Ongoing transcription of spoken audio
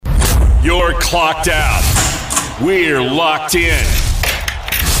You're clocked out. We're locked in.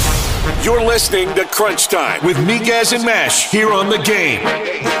 You're listening to Crunch Time with Miguez and Mesh here on The Game.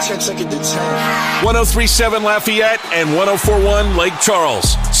 103.7 Lafayette and 104.1 Lake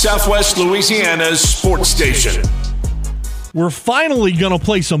Charles, Southwest Louisiana's sports station. We're finally going to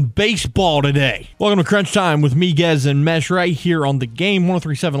play some baseball today. Welcome to Crunch Time with Miguez and Mesh right here on The Game.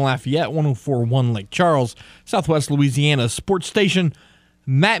 103.7 Lafayette, 104.1 Lake Charles, Southwest Louisiana's sports station.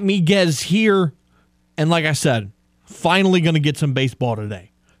 Matt Miguez here. And like I said, finally going to get some baseball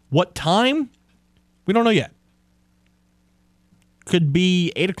today. What time? We don't know yet. Could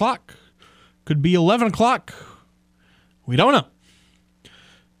be 8 o'clock. Could be 11 o'clock. We don't know.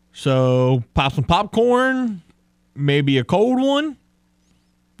 So pop some popcorn, maybe a cold one,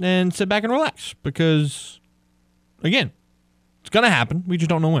 and sit back and relax. Because, again, it's going to happen. We just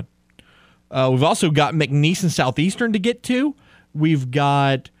don't know when. We've also got McNeese and Southeastern to get to. We've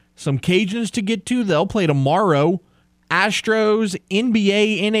got some Cajuns to get to. They'll play tomorrow. Astros,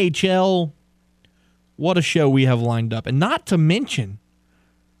 NBA, NHL. What a show we have lined up. And not to mention,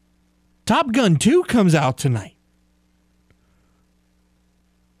 Top Gun 2 comes out tonight.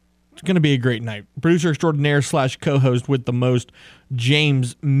 It's going to be a great night. Producer extraordinaire / co-host with the most,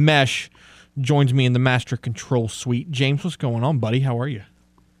 James Mesh, joins me in the Master Control Suite. James, what's going on, buddy? How are you?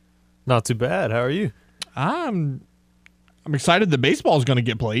 Not too bad. How are you? I'm excited that baseball is going to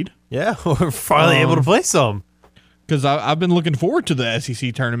get played. Yeah, we're finally able to play some. Because I've been looking forward to the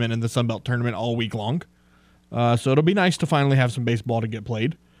SEC tournament and the Sun Belt tournament all week long. So it'll be nice to finally have some baseball to get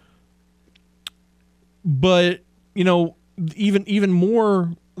played. But, you know, even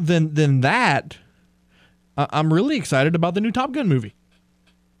more than that, I'm really excited about the new Top Gun movie.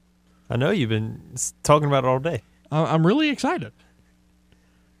 I know you've been talking about it all day. I'm really excited.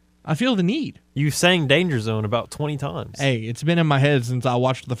 I feel the need. You sang Danger Zone about 20 times. Hey, it's been in my head since I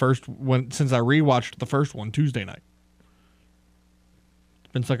rewatched the first one Tuesday night.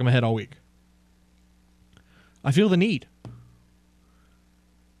 It's been stuck in my head all week. I feel the need.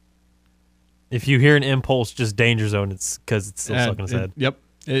 If you hear an impulse, just Danger Zone, it's because it's still stuck in his head. Yep.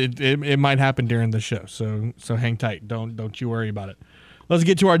 It might happen during the show, so hang tight. Don't you worry about it. Let's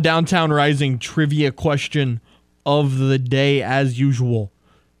get to our Downtown Rising trivia question of the day as usual.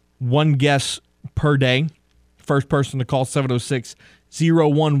 One guess per day. First person to call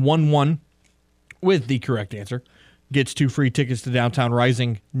 706-0111 with the correct answer gets 2 free tickets to Downtown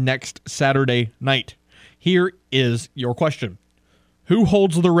Rising next Saturday night. Here is your question. Who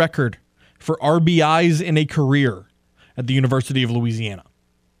holds the record for RBIs in a career at the University of Louisiana?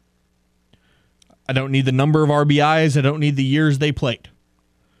 I don't need the number of RBIs. I don't need the years they played.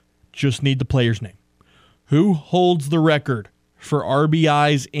 Just need the player's name. Who holds the record for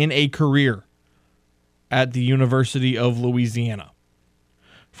RBIs in a career at the University of Louisiana?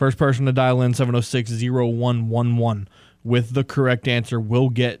 First person to dial in 706-0111 with the correct answer will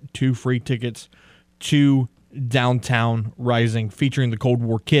get 2 free tickets to Downtown Rising featuring the Cold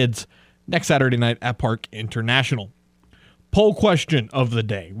War Kids next Saturday night at Park International. Poll question of the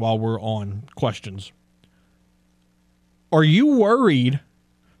day while we're on questions. Are you worried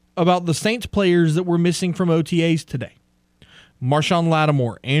about the Saints players that were missing from OTAs today? Marshawn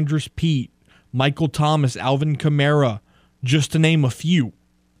Lattimore, Andrus Peat, Michael Thomas, Alvin Kamara, just to name a few,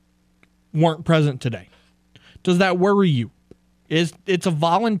 weren't present today. Does that worry you? It's a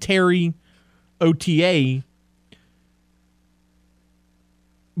voluntary OTA,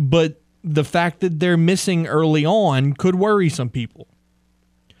 but the fact that they're missing early on could worry some people.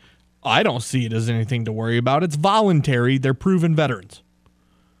 I don't see it as anything to worry about. It's voluntary. They're proven veterans.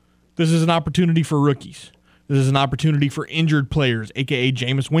 This is an opportunity for rookies. This is an opportunity for injured players, a.k.a.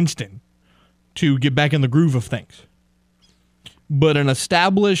 Jameis Winston, to get back in the groove of things. But an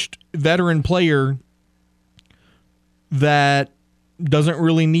established veteran player that doesn't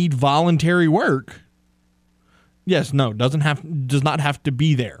really need voluntary work, does not have to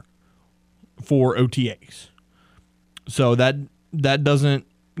be there for OTAs. So that doesn't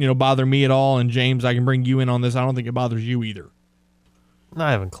bother me at all. And James, I can bring you in on this. I don't think it bothers you either.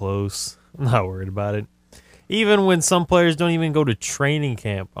 Not even close. I'm not worried about it. Even when some players don't even go to training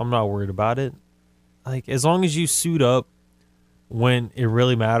camp, I'm not worried about it. Like, as long as you suit up when it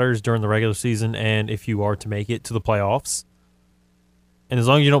really matters during the regular season and if you are to make it to the playoffs, and as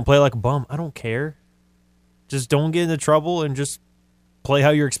long as you don't play like a bum, I don't care. Just don't get into trouble and just play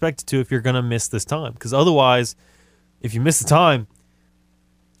how you're expected to if you're going to miss this time. Because otherwise, if you miss the time,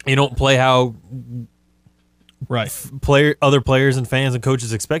 you don't play how other players and fans and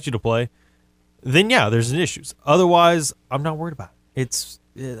coaches expect you to play, then yeah, there's issues. Otherwise, I'm not worried about it. Just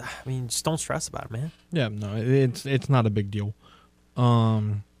don't stress about it, man. Yeah, no, it's not a big deal.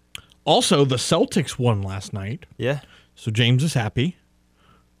 Also, the Celtics won last night, Yeah. so James is happy.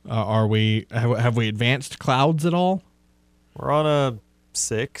 Have we advanced clouds at all? We're on a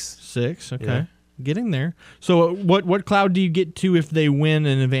 6. 6, okay. Yeah. Getting there. So what cloud do you get to if they win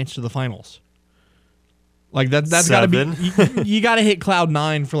and advance to the finals? Like that's got to be you got to hit cloud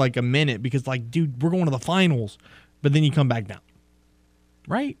 9 for like a minute because like dude, we're going to the finals, but then you come back down.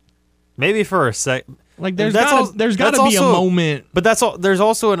 Right? Maybe for a sec. Like there's got to be a moment. But there's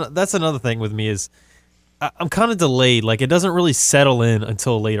also that's another thing with me is I'm kind of delayed. Like it doesn't really settle in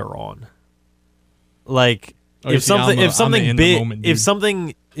until later on. Like if something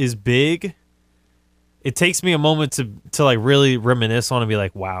is big, it takes me a moment to like really reminisce on and be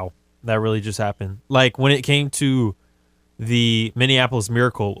like, wow, that really just happened. Like when it came to the Minneapolis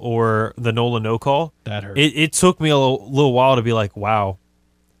Miracle or the Nola no call, That hurt. It took me a little while to be like, wow,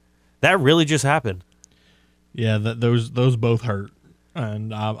 that really just happened. Yeah, those both hurt,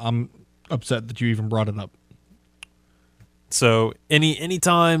 and I'm upset that you even brought it up. So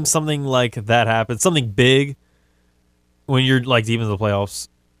anytime something like that happens, something big, when you're like deep into the playoffs,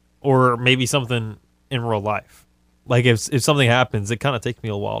 or maybe something in real life, like if something happens, it kind of takes me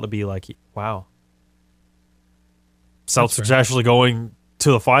a while to be like, wow, Celtics actually going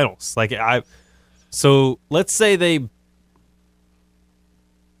to the finals. So let's say they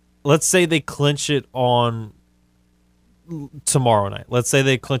clinch it on tomorrow night. Let's say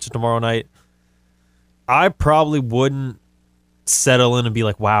they clinch it tomorrow night. I probably wouldn't settle in and be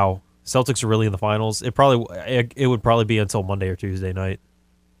like, wow, Celtics are really in the finals. It would probably be until Monday or Tuesday night.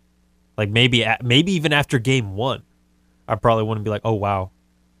 Like maybe even after game 1, I probably wouldn't be like, oh wow,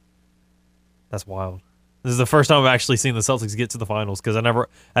 that's wild. This is the first time I've actually seen the Celtics get to the finals because I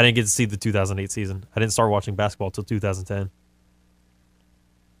didn't get to see the 2008 season. I didn't start watching basketball until 2010.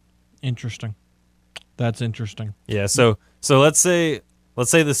 Interesting. That's interesting. Yeah, so let's say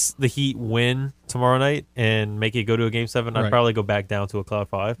the Heat win tomorrow night and make it go to a game 7. I'd Right. probably go back down to a cloud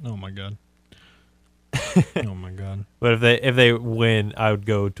 5. Oh my god. Oh my god. But if they win, I would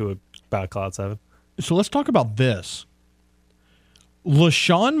go to about cloud 7. So let's talk about this.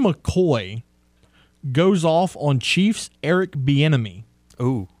 LaShawn McCoy goes off on Chiefs Eric Bieniemy.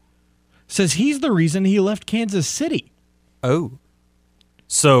 Ooh. Says he's the reason he left Kansas City. Oh.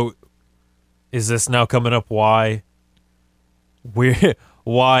 So is this now coming up why Eric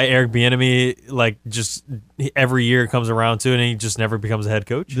Bieniemy like just every year comes around to it and he just never becomes a head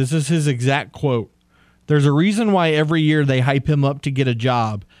coach? This is his exact quote. There's a reason why every year they hype him up to get a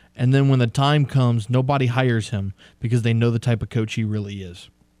job, and then when the time comes, nobody hires him because they know the type of coach he really is.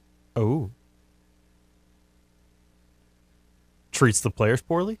 Oh. Treats the players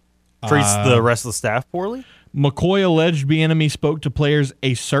poorly? Treats the rest of the staff poorly? McCoy alleged Bieniemy spoke to players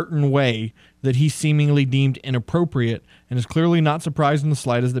a certain way that he seemingly deemed inappropriate and is clearly not surprised in the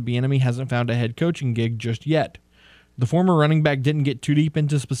slightest that Bieniemy hasn't found a head coaching gig just yet. The former running back didn't get too deep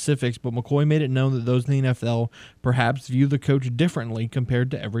into specifics, but McCoy made it known that those in the NFL perhaps view the coach differently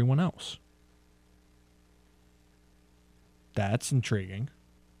compared to everyone else. That's intriguing.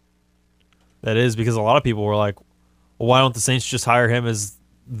 That is, because a lot of people were like, well, why don't the Saints just hire him as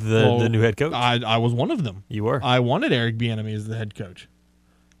the new head coach? I was one of them. You were. I wanted Eric Bieniemy as the head coach.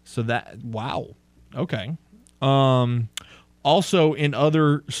 So wow. Okay. Also, in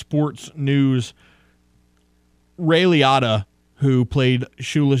other sports news, Ray Liotta, who played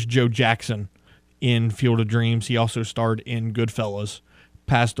Shoeless Joe Jackson in Field of Dreams, he also starred in Goodfellas,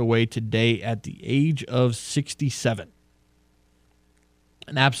 passed away today at the age of 67.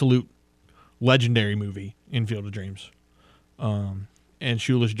 An absolute legendary movie in Field of Dreams. And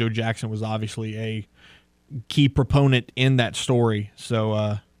Shoeless Joe Jackson was obviously a key proponent in that story.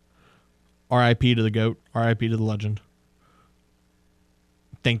 So, R.I.P. to the GOAT, R.I.P. to the legend.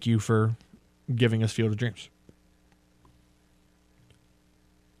 Thank you for giving us Field of Dreams.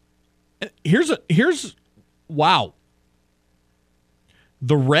 Here's wow.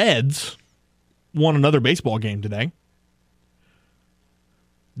 The Reds won another baseball game today.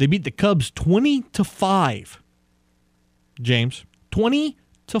 They beat the Cubs 20-5. James,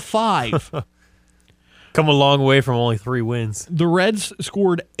 20-5. Come a long way from only 3 wins. The Reds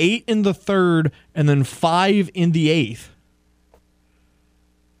scored 8 in the 3rd and then 5 in the 8th.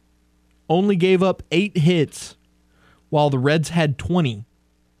 Only gave up 8 hits while the Reds had 20.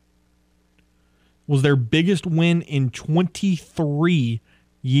 Was their biggest win in 23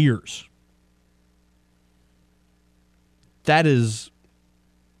 years. That is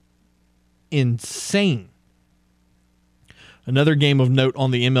insane. Another game of note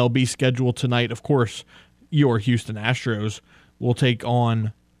on the MLB schedule tonight, of course, your Houston Astros will take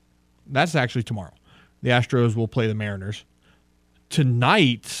on, that's actually tomorrow. The Astros will play the Mariners.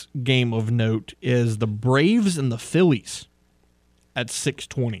 tonight's game of note is the Braves and the Phillies at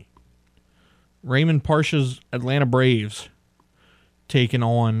 6:20. Raymond Parsha's Atlanta Braves taking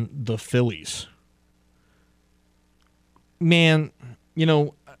on the Phillies. Man, you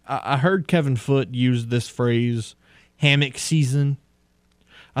know, I heard Kevin Foote use this phrase, hammock season.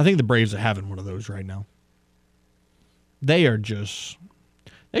 I think the Braves are having one of those right now. They're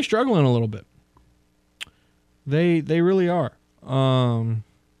struggling a little bit. They really are.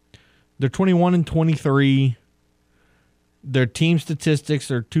 They're 21-23. Their team statistics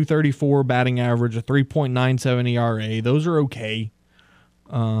are .234 batting average, a 3.97 ERA. Those are okay.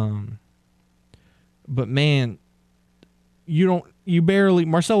 But man, Marcell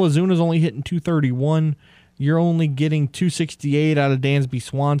Ozuna's only hitting .231. You're only getting .268 out of Dansby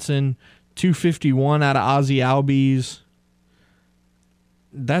Swanson, .251 out of Ozzie Albies.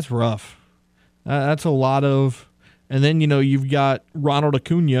 That's rough. That's a lot of... And then, you've got Ronald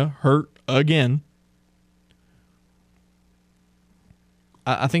Acuna hurt again.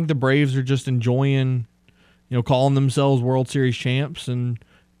 I think the Braves are just enjoying, calling themselves World Series champs and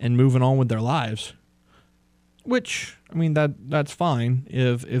moving on with their lives. Which, I mean, that's fine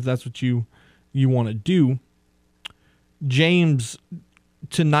if that's what you want to do. James,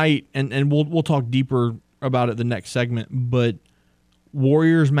 tonight, and we'll talk deeper about it the next segment, but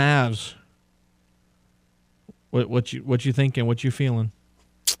Warriors Mavs. What you thinking? What you feeling?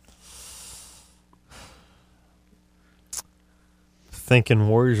 Thinking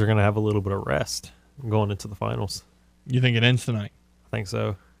Warriors are going to have a little bit of rest going into the finals. You think it ends tonight? I think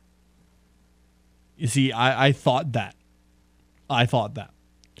so. You see, I thought that.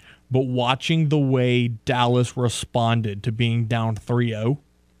 But watching the way Dallas responded to being down 3-0,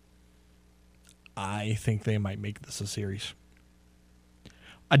 I think they might make this a series.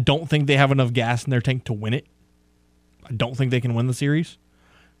 I don't think they have enough gas in their tank to win it. I don't think they can win the series.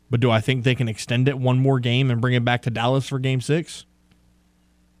 But do I think they can extend it one more game and bring it back to Dallas for Game 6?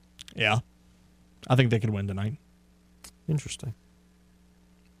 Yeah. I think they could win tonight. Interesting.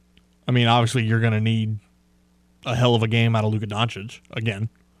 I mean, obviously, you're going to need a hell of a game out of Luka Doncic again.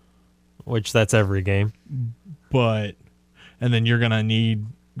 Which, that's every game. And then you're going to need,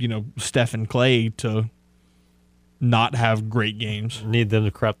 Steph and Clay to not have great games. Need them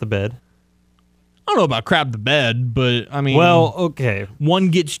to crap the bed. I don't know about crap the bed, but, I mean... Well, okay. One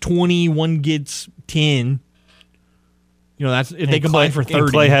gets 20, one gets 10. That's if they combine for 30.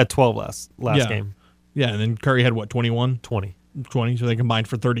 And Clay had 12 last game. Yeah, and then Curry had, 21? 20, so they combined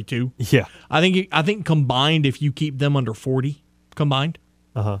for 32. Yeah. I think combined, if you keep them under 40 combined,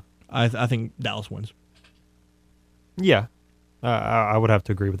 I think Dallas wins. Yeah. I would have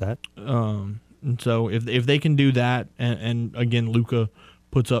to agree with that. And so if they can do that, and again, Luka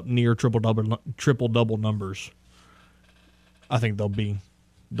puts up near triple-double numbers, I think they'll be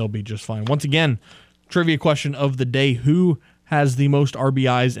just fine. Once again, trivia question of the day: who has the most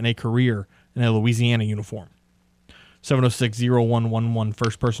RBIs in a career in a Louisiana uniform? 706-0111.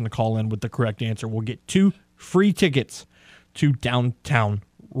 First person to call in with the correct answer will get 2 free tickets to Downtown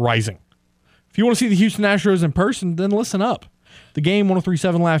Rising. If you want to see the Houston Astros in person, then listen up. The Game,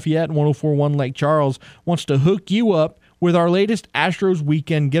 103.7 Lafayette and 104.1 Lake Charles, wants to hook you up with our latest Astros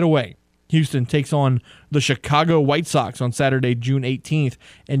weekend getaway. Houston takes on the Chicago White Sox on Saturday, June 18th,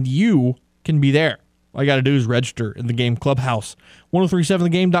 and you can be there. All you got to do is register in the Game Clubhouse.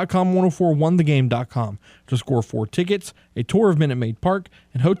 1037thegame.com, 1041thegame.com to score 4 tickets, a tour of Minute Maid Park,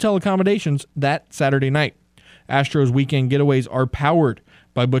 and hotel accommodations that Saturday night. Astros weekend getaways are powered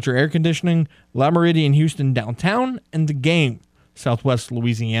by Butcher Air Conditioning, La Meridian Houston Downtown, and the Game, Southwest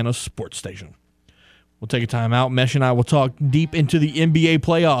Louisiana Sports Station. We'll take a time out. Mesh and I will talk deep into the NBA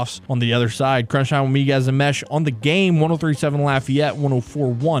playoffs on the other side. Crunch Time with me, guys, and Mesh on the Game, 103.7 Lafayette,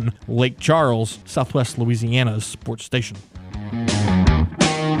 104.1 Lake Charles, Southwest Louisiana's sports station.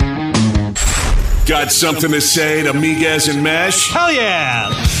 Got something to say to Miguez and Mesh? Hell yeah!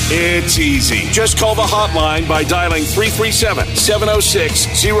 It's easy. Just call the hotline by dialing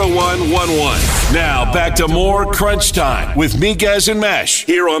 337-706-0111. Now, back to more Crunch Time with Miguez and Mesh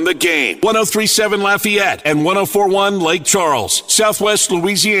here on the Game. 103.7 Lafayette and 104.1 Lake Charles, Southwest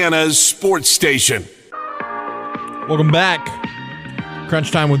Louisiana's sports station. Welcome back.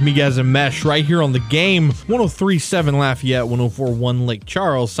 Crunch Time with Miguez and Mesh right here on the Game. 103.7 Lafayette, 104.1 Lake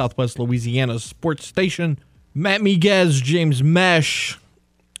Charles, Southwest Louisiana's sports station. Matt Miguez, James Mesh.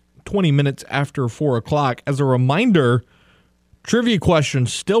 20 minutes after 4 o'clock. As a reminder, trivia question,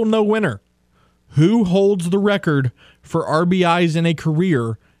 still no winner. Who holds the record for RBIs in a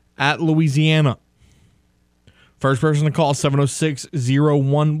career at Louisiana? First person to call,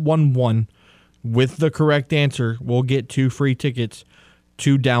 706-0111. with the correct answer will get 2 free tickets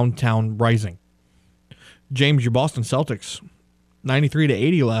to Downtown Rising. James, your Boston Celtics,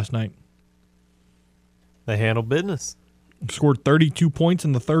 93-80 last night. They handle business. Scored 32 points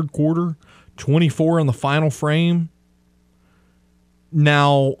in the third quarter, 24 in the final frame.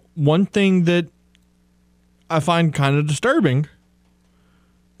 Now, one thing that I find kind of disturbing,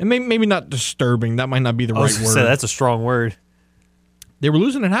 and maybe not disturbing, that might not be the right word. Say, that's a strong word. They were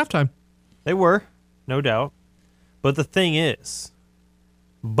losing at halftime. They were, no doubt. But the thing is,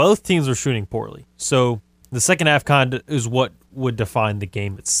 both teams were shooting poorly. So the second half kind of is what would define the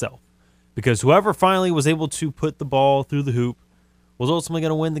game itself. Because whoever finally was able to put the ball through the hoop was ultimately going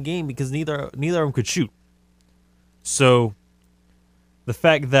to win the game because neither of them could shoot. So the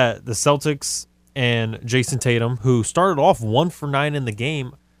fact that the Celtics and Jason Tatum, who started off 1 for 9 in the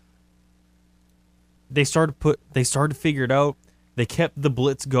game, they started to figure it out. They kept the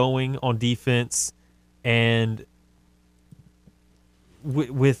blitz going on defense, and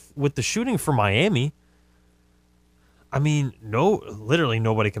with the shooting for Miami, I mean, literally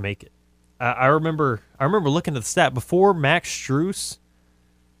nobody can make it. I remember looking at the stat before Max Strus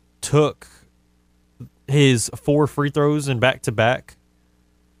took his 4 free throws in back-to-back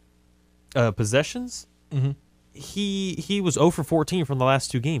possessions. Mm-hmm. He was 0 for 14 from the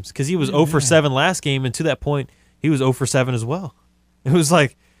last 2 games because he was 0 for 7 last game, and to that point, he was 0 for 7 as well. It was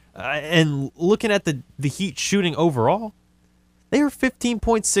like, and looking at the Heat shooting overall, they were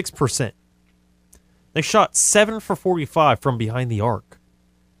 15.6%. They shot 7 for 45 from behind the arc.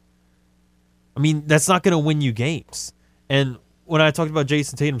 I mean, that's not going to win you games. And when I talked about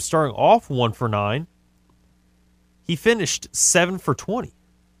Jason Tatum starting off 1 for 9, he finished 7 for 20.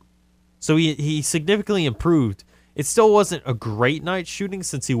 So he significantly improved. It still wasn't a great night shooting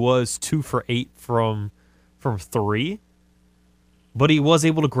since he was 2 for 8 from 3. But he was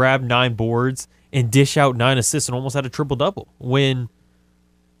able to grab 9 boards and dish out 9 assists and almost had a triple-double.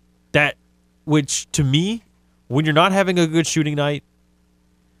 Which to me, when you're not having a good shooting night,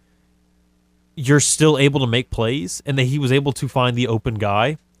 you're still able to make plays, and that he was able to find the open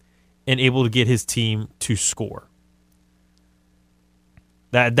guy and able to get his team to score.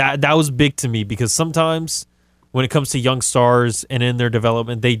 That was big to me because sometimes when it comes to young stars and in their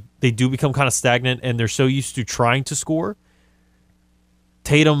development, they do become kind of stagnant and they're so used to trying to score.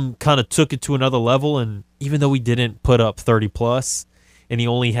 Tatum kind of took it to another level, and even though he didn't put up 30+, and he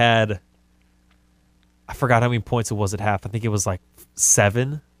only had, I forgot how many points it was at half. I think it was like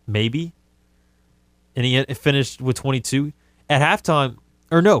 7, maybe. And he finished with 22. At halftime,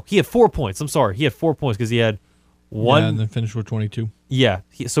 or no, he had 4 points. I'm sorry. He had 4 points because he had 1. Yeah, and then finished with 22. Yeah.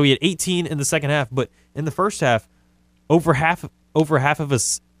 So he had 18 in the second half, but in the first half, over half of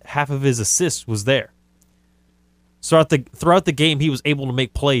his assists was there. So throughout the game, he was able to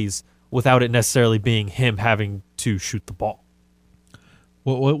make plays without it necessarily being him having to shoot the ball.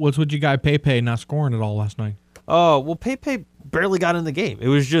 What's with you guy Pepe not scoring at all last night? Oh, well, Pepe barely got in the game. It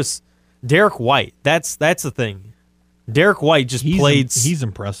was just Derek White. That's the thing. Derek White just played. He's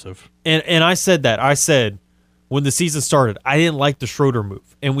impressive. And I said that. I said when the season started, I didn't like the Schroeder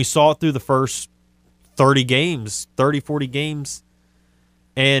move. And we saw it through the first 40 games,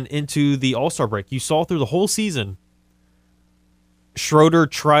 and into the All-Star break. You saw through the whole season, Schroeder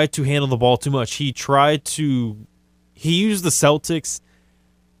tried to handle the ball too much. He used the Celtics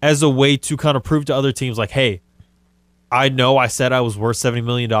as a way to kind of prove to other teams, like, hey, I know I said I was worth $70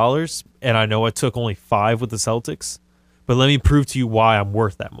 million, and I know I took only 5 with the Celtics, but let me prove to you why I'm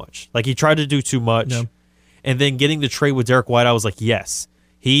worth that much. Like, he tried to do too much. Yeah. And then getting the trade with Derek White, I was like, yes,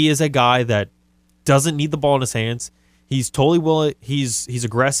 he is a guy that doesn't need the ball in his hands. He's totally willing. He's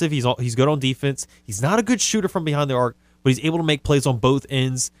aggressive. He's good on defense. He's not a good shooter from behind the arc, but he's able to make plays on both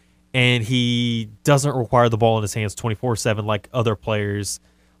ends, and he doesn't require the ball in his hands 24/7 like other players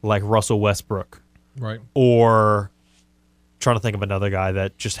like Russell Westbrook. Right. Or trying to think of another guy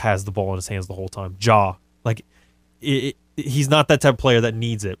that just has the ball in his hands the whole time. Ja. Like, he's not that type of player that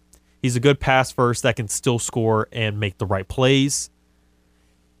needs it. He's a good pass first that can still score and make the right plays.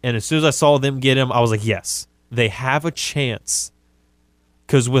 And as soon as I saw them get him, I was like, yes, they have a chance.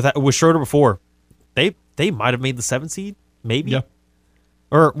 Because with Schroeder before, they might have made the 7 seed, maybe. Yeah.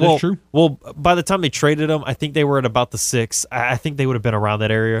 Or That's true. Well, by the time they traded him, I think they were at about the 6. I think they would have been around that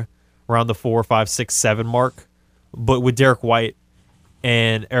area, around the 4, 5, 6, 7 mark. But with Derek White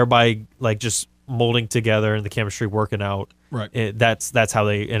and everybody like just molding together and the chemistry working out, right? That's how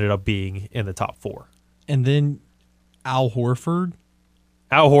they ended up being in the top 4. And then Al Horford.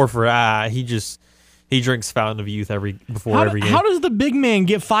 He drinks Fountain of Youth every game. How does the big man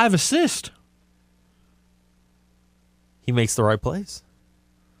get 5 assists? He makes the right plays.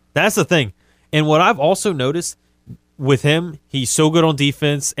 That's the thing. And what I've also noticed with him, he's so good on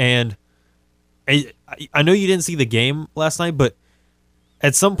defense. And I know you didn't see the game last night, but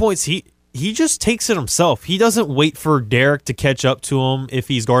at some points he just takes it himself. He doesn't wait for Derek to catch up to him if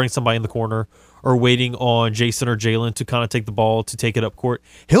he's guarding somebody in the corner or waiting on Jason or Jalen to kind of take the ball to take it up court.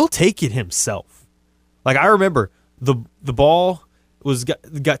 He'll take it himself. Like, I remember the ball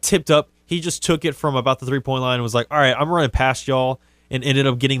got tipped up. He just took it from about the 3-point line and was like, all right, I'm running past y'all, and ended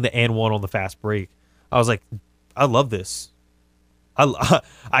up getting the and one on the fast break. I was like, I love this.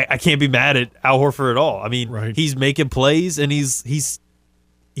 I can't be mad at Al Horford at all. I mean, Right. He's making plays, and he's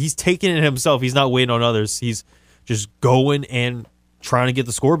taking it himself. He's not waiting on others. He's just going and trying to get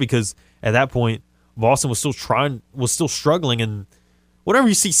the score, because at that point, Boston was still struggling. And whenever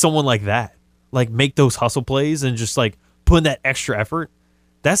you see someone like that, like, make those hustle plays and just like put in that extra effort,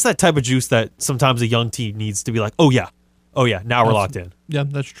 that's that type of juice that sometimes a young team needs to be like, oh yeah, now we're locked in. Yeah,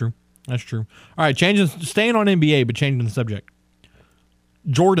 that's true. That's true. All right, staying on NBA, but changing the subject.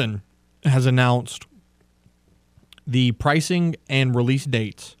 Jordan has announced the pricing and release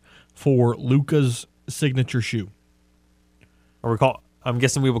dates for Luka's signature shoe, I'm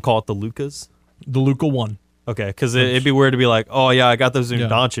guessing we would call it the Lukas. the Luka 1. Okay, because it'd be weird to be like, oh yeah, I got those new Yeah.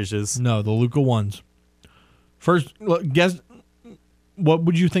 Doncic's. No, the Luka 1s. First, guess what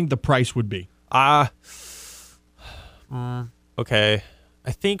would you think the price would be? Okay.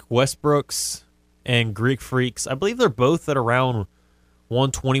 I think Westbrook's and Greek Freaks, I believe they're both at around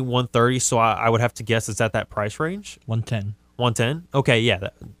 120, 130, so I would have to guess it's at that price range. 110. 110? Okay, yeah,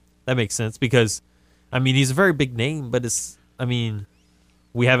 that makes sense, because, I mean, he's a very big name, but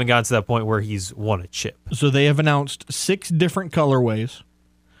we haven't gotten to that point where he's won a chip. So they have announced 6 different colorways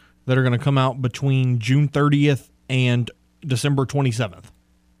that are going to come out between June 30th and December 27th.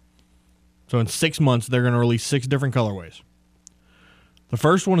 So in 6 months, they're going to release 6 different colorways. The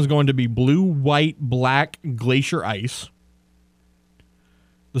first one is going to be blue, white, black, glacier ice.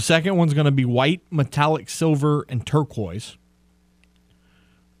 The second one's going to be white, metallic silver, and turquoise.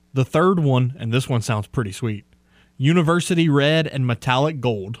 The third one, and this one sounds pretty sweet, university red and metallic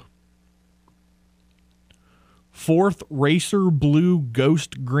gold. Fourth, racer blue,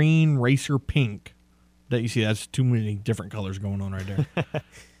 ghost green, racer pink. That you see, that's too many different colors going on right there.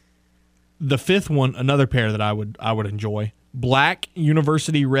 The fifth one, another pair that I would enjoy, black,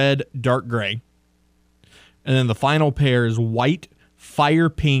 university red, dark gray. And then the final pair is white, fire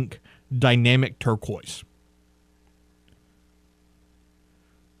pink, dynamic turquoise.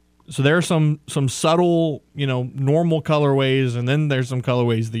 So there are some subtle, normal colorways, and then there's some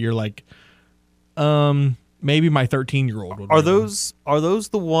colorways that you're like, maybe my 13-year-old would. Are those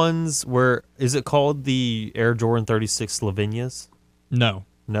the ones where, is it called the Air Jordan 36 Slovenias? No.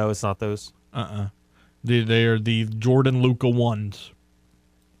 No, it's not those. They are the Jordan Luka 1s.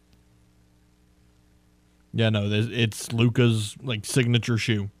 Yeah, no, it's Luka's like signature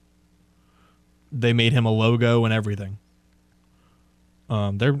shoe. They made him a logo and everything.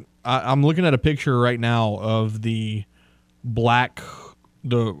 I'm looking at a picture right now of the black,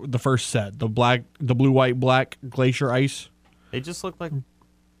 the first set, the blue, white, black glacier ice. They just look like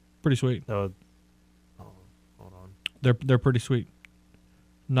Pretty sweet. hold on. They're pretty sweet.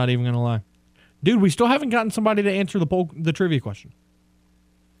 Not even gonna lie, dude. We still haven't gotten somebody to answer the trivia question.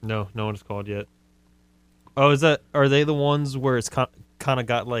 No one is called yet. Oh, are they the ones where it's kind of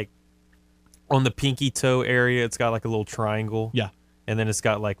got like on the pinky toe area? It's got like a little triangle. Yeah, And then it's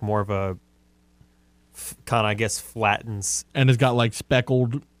got like more of a kind of, I guess, flattens. and it's got like a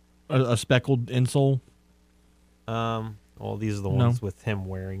speckled insole. Well, these are the ones with him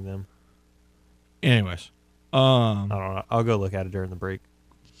wearing them. Anyways, I don't know. I'll go look at it during the break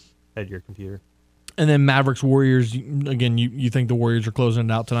at your computer. and then Mavericks Warriors. Again, you think the Warriors are closing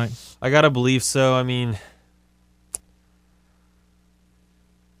it out tonight? I gotta believe so. I mean,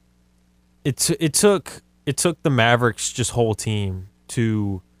 it took the Mavericks' just whole team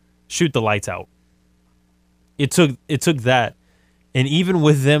to shoot the lights out. It took that, and even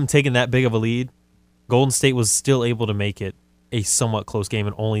with them taking that big of a lead, Golden State was still able to make it a somewhat close game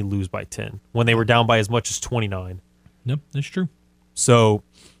and only lose by 10 when they were down by as much as 29. Yep, that's true. So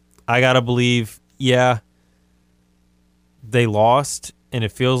I gotta believe, yeah, they lost, and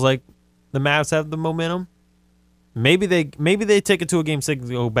it feels like the Mavs have the momentum. Maybe they take it to a game 6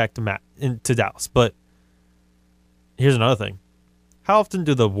 and go back to Dallas. But here's another thing: how often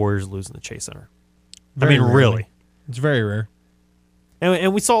do the Warriors lose in the Chase Center? Very rarely. Really. It's very rare.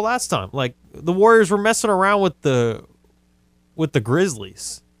 And we saw last time, like the Warriors were messing around with the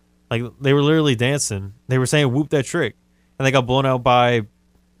Grizzlies, like they were literally dancing. They were saying "whoop that trick," and they got blown out by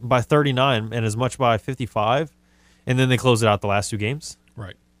 39 and as much by 55, and then they closed it out the last 2 games.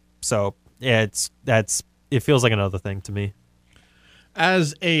 Right. So yeah, it feels like another thing to me.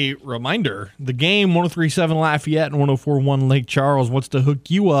 As a reminder, the game 1037 Lafayette and 1041 Lake Charles wants to hook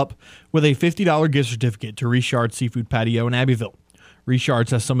you up with a $50 gift certificate to Richard's Seafood Patio in Abbeville.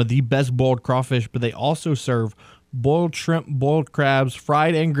 Richard's has some of the best boiled crawfish, but they also serve boiled shrimp, boiled crabs,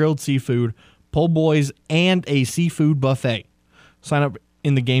 fried and grilled seafood, po' boys, and a seafood buffet. Sign up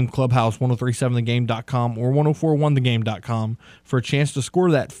in the game clubhouse, 1037thegame.com or 1041thegame.com for a chance to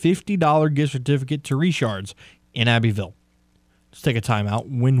score that $50 gift certificate to Richard's in Abbeville. Let's take a timeout.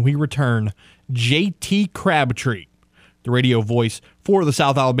 When we return, JT Crabtree, the radio voice for the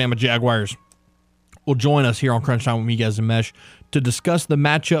South Alabama Jaguars, will join us here on Crunch Time with Miguez and Mesh to discuss the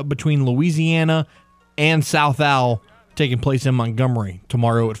matchup between Louisiana and South Al taking place in Montgomery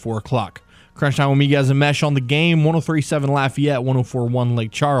tomorrow at 4 o'clock. Crunch Time with Miguez and Mesh on the game, 1037 Lafayette, 1041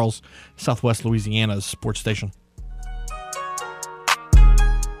 Lake Charles, Southwest Louisiana's sports station.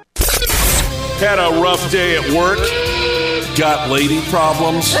 Had a rough day at work? Got lady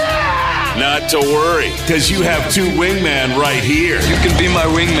problems? Not to worry, because you have two wingmen right here. You can be my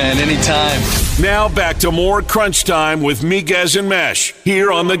wingman anytime. Now back to more Crunch Time with Miguez and Mesh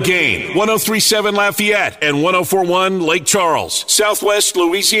here on the game. 1037 Lafayette and 1041 Lake Charles, Southwest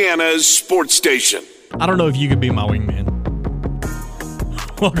Louisiana's sports station. I don't know if you could be my wingman.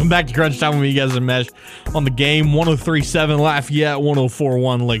 Welcome back to Crunch Time with Miguez and Mesh on the game 1037 Lafayette,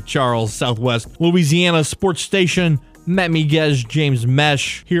 1041 Lake Charles, Southwest Louisiana sports station. Matt Miguez, James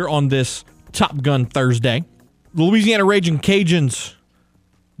Mesh here on this Top Gun Thursday. The Louisiana Raging Cajuns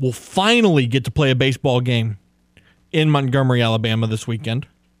will finally get to play a baseball game in Montgomery, Alabama this weekend.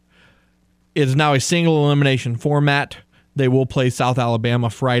 It is now a single elimination format. They will play South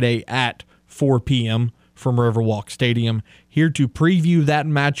Alabama Friday at 4 p.m. from Riverwalk Stadium. Here to preview that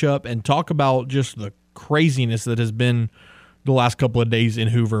matchup and talk about just the craziness that has been the last couple of days in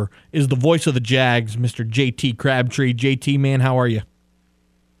Hoover is the voice of the Jags, Mr. JT Crabtree. JT, man, how are you?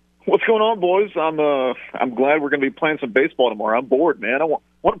 What's going on, boys? I'm glad we're going to be playing some baseball tomorrow. I'm bored, man. I want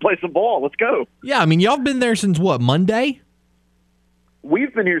to play some ball. Let's go. Yeah, I mean, y'all have been there since what, Monday?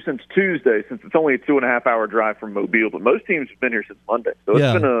 We've been here since Tuesday, since it's only a 2.5-hour drive from Mobile, but most teams have been here since Monday. So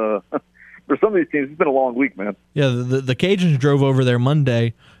it's been for some of these teams, it's been a long week, man. Yeah, the Cajuns drove over there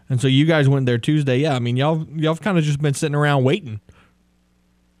Monday, and so you guys went there Tuesday. Yeah, I mean, y'all kind of just been sitting around waiting.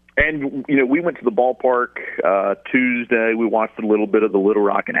 And, we went to the ballpark Tuesday. We watched a little bit of the Little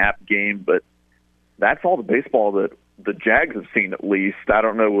Rock and App game, but that's all the baseball that the Jags have seen, at least. I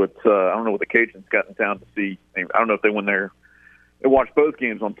don't know what the Cajuns got in town to see. I don't know if they went there and watched both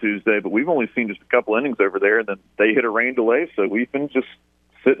games on Tuesday, but we've only seen just a couple innings over there, and then they hit a rain delay, so we've been just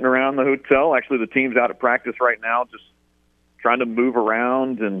sitting around the hotel. Actually, the team's out at practice right now, just trying to move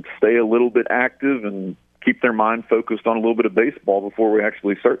around and stay a little bit active and keep their mind focused on a little bit of baseball before we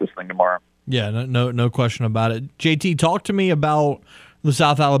actually start this thing tomorrow. Yeah, no question about it. JT, talk to me about the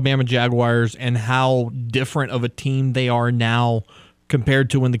South Alabama Jaguars and how different of a team they are now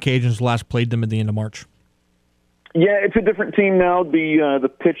compared to when the Cajuns last played them at the end of March. Yeah, it's a different team now.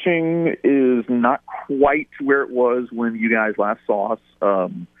 The pitching is not quite where it was when you guys last saw us.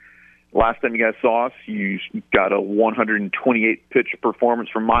 Last time you guys saw us, you got a 128-pitch performance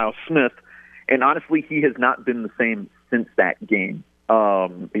from Miles Smith, and honestly, he has not been the same since that game.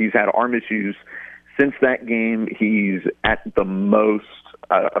 He's had arm issues since that game. He's at the most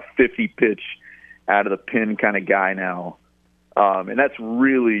a 50-pitch out of the pen kind of guy now. And that's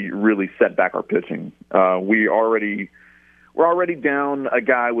really, really set back our pitching. We're already down a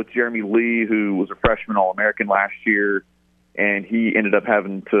guy with Jeremy Lee, who was a freshman All-American last year, and he ended up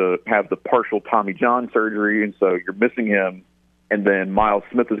having to have the partial Tommy John surgery, and so you're missing him. And then Miles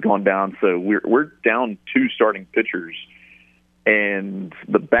Smith has gone down, so we're down two starting pitchers. And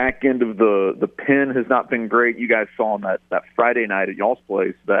the back end of the pen has not been great. You guys saw on that Friday night at y'all's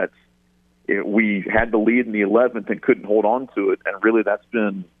place that we had the lead in the 11th and couldn't hold on to it. And really that's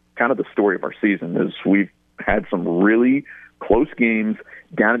been kind of the story of our season is we've had some really close games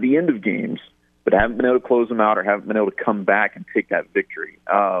down at the end of games, but haven't been able to close them out or haven't been able to come back and take that victory.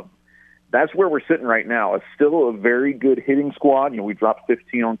 That's where we're sitting right now. It's still a very good hitting squad. We dropped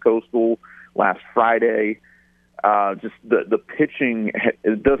 15 on Coastal last Friday. Just the pitching,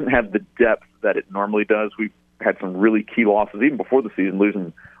 it doesn't have the depth that it normally does. We've had some really key losses, even before the season,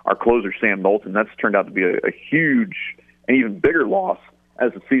 losing our closer, Sam Knowlton. That's turned out to be a huge and even bigger loss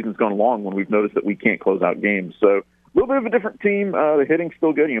as the season's gone along when we've noticed that we can't close out games. So a little bit of a different team. The hitting's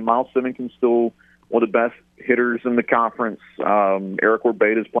still good. Miles Simington's still one of the best hitters in the conference. Eric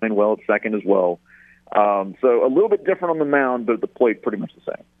Orbeta is playing well at second as well. So a little bit different on the mound, but at the plate pretty much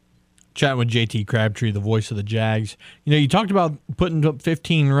the same. Chatting with JT Crabtree, the voice of the Jags. You know, you talked about putting up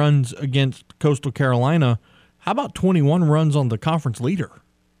 15 runs against Coastal Carolina. How about 21 runs on the conference leader?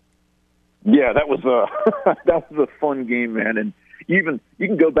 Yeah, that was a fun game, man. And you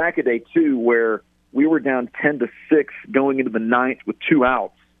can go back a day too, where we were down 10-6 going into the ninth with 2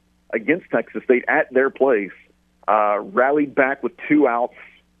 outs against Texas State at their place. Rallied back with 2 outs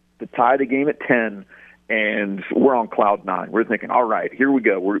to tie the game at 10, and we're on cloud 9. We're thinking, all right, here we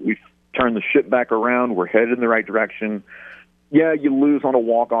go. We've turned the ship back around. We're headed in the right direction. Yeah, you lose on a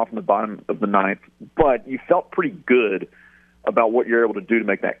walk-off in the bottom of the ninth, but you felt pretty good about what you're able to do to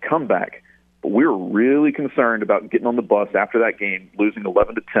make that comeback. But we were really concerned about getting on the bus after that game, losing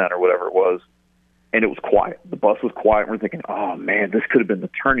 11-10 or whatever it was, and it was quiet. The bus was quiet, and we're thinking, oh, man, this could have been the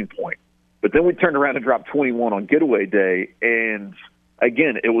turning point. But then we turned around and dropped 21 on getaway day, and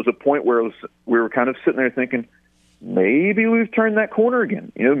again, it was a point where we were kind of sitting there thinking, maybe we've turned that corner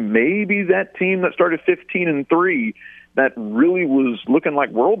again. You know, maybe that team that started 15-3 that really was looking like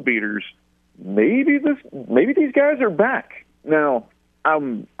world beaters, maybe these guys are back. Now,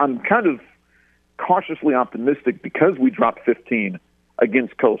 I'm kind of cautiously optimistic because we dropped 15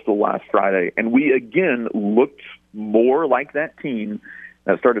 against Coastal last Friday, and we again looked more like that team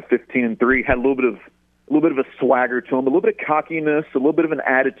that started 15-3, had a little bit of a swagger to them, a little bit of cockiness, a little bit of an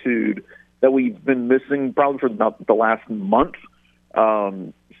attitude that we've been missing probably for about the last month.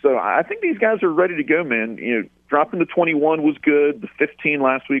 So I think these guys are ready to go, man. You know, dropping to 21 was good. The 15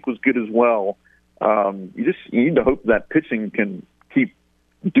 last week was good as well. You need to hope that pitching can keep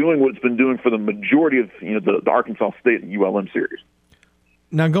doing what it's been doing for the majority of the Arkansas State and ULM series.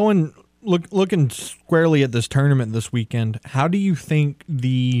 Now, looking squarely at this tournament this weekend, how do you think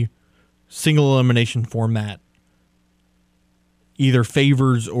the single elimination format either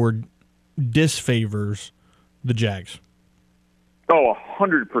favors or disfavors the Jags? Oh,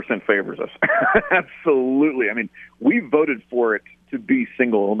 100% favors us. Absolutely. I mean, we voted for it to be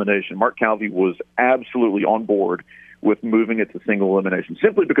single elimination. Mark Calvi was absolutely on board with moving it to single elimination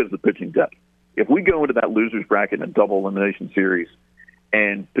simply because of the pitching depth. If we go into that loser's bracket in a double elimination series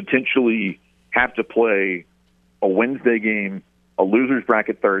and potentially have to play a Wednesday game, a loser's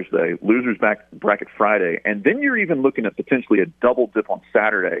bracket Thursday, loser's bracket Friday, and then you're even looking at potentially a double dip on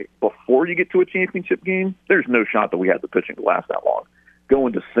Saturday before you get to a championship game, there's no shot that we have the pitching to last that long.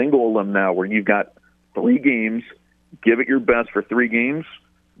 Going to single elim now where you've got 3 games, give it your best for 3 games,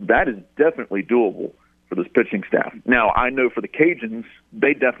 that is definitely doable for this pitching staff. Now, I know for the Cajuns,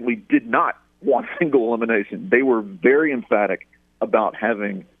 they definitely did not want single elimination. They were very emphatic about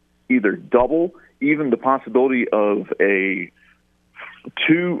having either double, even the possibility of a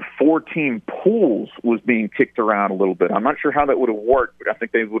 2 4-team pools was being kicked around a little bit. I'm not sure how that would have worked, but I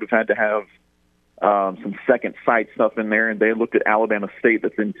think they would have had to have some second sight stuff in there, and they looked at Alabama State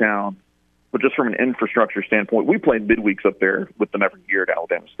that's in town. But just from an infrastructure standpoint, we played midweeks up there with them every year at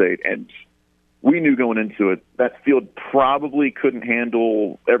Alabama State, and we knew going into it that field probably couldn't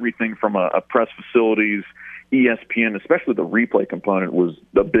handle everything from a press facilities, ESPN, especially the replay component was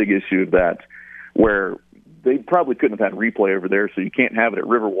the big issue of that, where they probably couldn't have had replay over there, so you can't have it at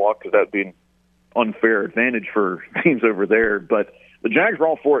Riverwalk because that would be an unfair advantage for teams over there. But the Jags were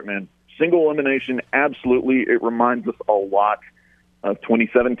all for it, man. Single elimination, absolutely. It reminds us a lot of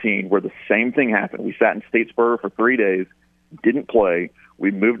 2017 where the same thing happened. We sat in Statesboro for 3 days, didn't play.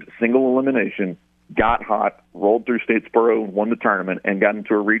 We moved to single elimination, got hot, rolled through Statesboro, won the tournament, and got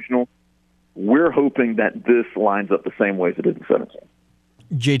into a regional. We're hoping that this lines up the same way as it did in 17.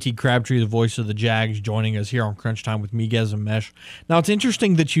 JT Crabtree, the voice of the Jags, joining us here on Crunch Time with Miguez and Mesh. Now, it's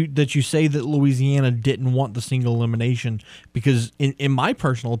interesting that you say that Louisiana didn't want the single elimination because, in my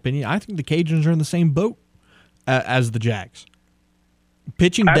personal opinion, I think the Cajuns are in the same boat as the Jags.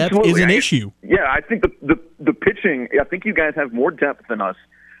 Pitching depth is an issue. Yeah, I think the pitching, I think you guys have more depth than us.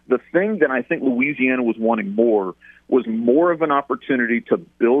 The thing that I think Louisiana was wanting more was more of an opportunity to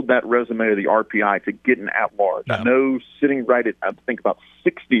build that resume of the RPI to get an at-large. No. I know sitting right at, I think, about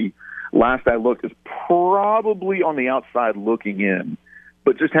 60 last I looked is probably on the outside looking in.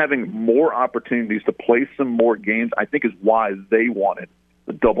 But just having more opportunities to play some more games, I think, is why they wanted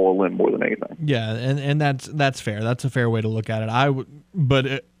the double elim more than anything. Yeah, and that's fair. That's a fair way to look at it.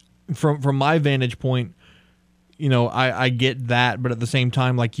 But from my vantage point, I get that, but at the same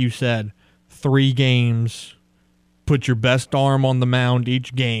time, like you said, 3 games, put your best arm on the mound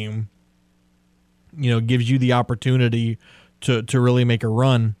each game, gives you the opportunity to really make a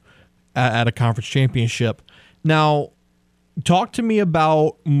run at a conference championship. Now, talk to me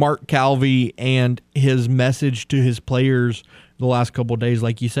about Mark Calvi and his message to his players the last couple of days.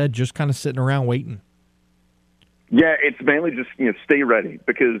 Like you said, just kind of sitting around waiting. Yeah, it's mainly just stay ready,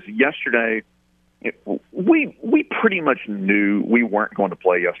 because yesterday we pretty much knew we weren't going to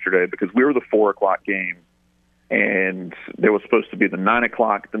play yesterday because we were the 4:00 game, and there was supposed to be the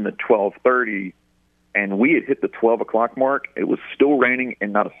 9:00, then the 12:30, and we had hit the 12:00 mark. It was still raining,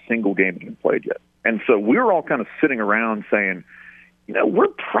 and not a single game had been played yet. And so we were all kind of sitting around saying, we're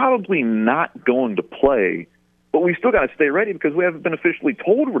probably not going to play, but we still got to stay ready because we haven't been officially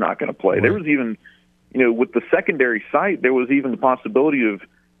told we're not going to play. Right. There was even, with the secondary site, there was even the possibility of,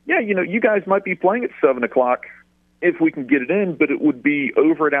 you guys might be playing at 7:00 if we can get it in, but it would be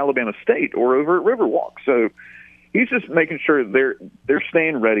over at Alabama State or over at Riverwalk. So he's just making sure they're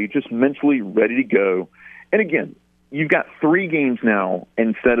staying ready, just mentally ready to go. And again, you've got 3 games now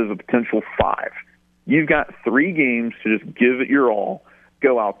instead of a potential 5. You've got 3 games to just give it your all,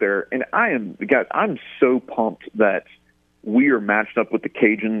 go out there. And I'm so pumped that we are matched up with the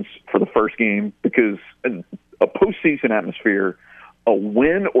Cajuns for the first game, because a postseason atmosphere, a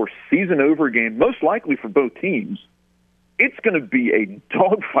win or season over game, most likely for both teams, it's going to be a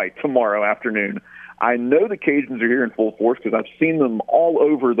dogfight tomorrow afternoon. I know the Cajuns are here in full force because I've seen them all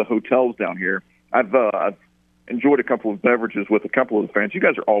over the hotels down here. I've enjoyed a couple of beverages with a couple of the fans. You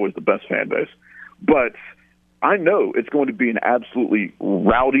guys are always the best fan base. But I know it's going to be an absolutely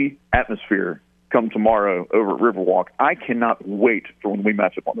rowdy atmosphere come tomorrow over at Riverwalk. I cannot wait for when we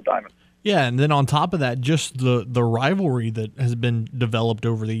match up on the diamond. Yeah, and then on top of that, just the rivalry that has been developed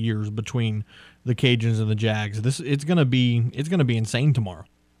over the years between the Cajuns and the Jags. It's gonna be insane tomorrow.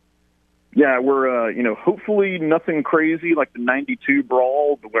 Yeah, we're hopefully nothing crazy like the '92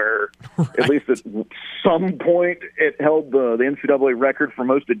 brawl, where at least at some point it held the NCAA record for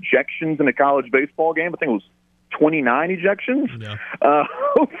most ejections in a college baseball game. I think it was 29 ejections. Yeah.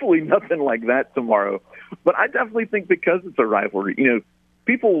 Hopefully nothing like that tomorrow. But I definitely think, because it's a rivalry,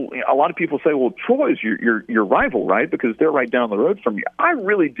 a lot of people say, well, Troy's your rival, right? Because they're right down the road from you. I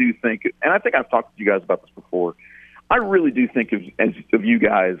really do think, and I think I've talked to you guys about this before, I really do think of you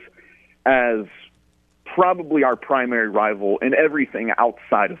guys as probably our primary rival in everything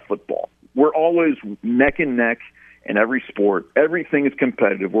outside of football. We're always neck and neck in every sport. Everything is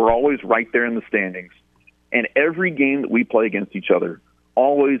competitive. We're always right there in the standings. And every game that we play against each other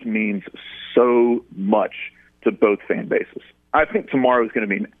always means so much to both fan bases. I think tomorrow is going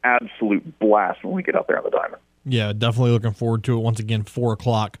to be an absolute blast when we get out there on the diamond. Yeah, definitely looking forward to it. Once again,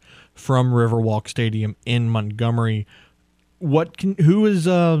 4:00 from Riverwalk Stadium in Montgomery. What's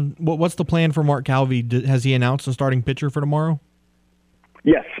the plan for Mark Calvi? Has he announced a starting pitcher for tomorrow?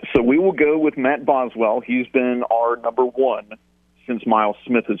 Yes, so we will go with Matt Boswell. He's been our number 1 since Miles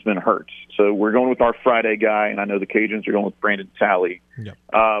Smith has been hurt. So we're going with our Friday guy, and I know the Cajuns are going with Brandon Talley. Yep.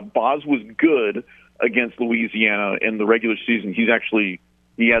 Bos was good against Louisiana in the regular season.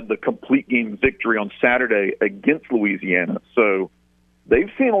 He had the complete game victory on Saturday against Louisiana. So they've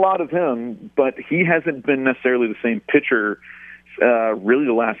seen a lot of him, but he hasn't been necessarily the same pitcher really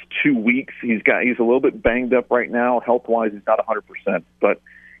the last 2 weeks. He's a little bit banged up right now. Health-wise, he's not 100%. But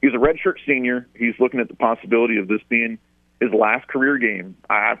he's a redshirt senior. He's looking at the possibility of this being his last career game.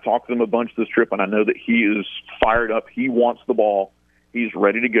 I've talked to him a bunch this trip, and I know that he is fired up. He wants the ball. He's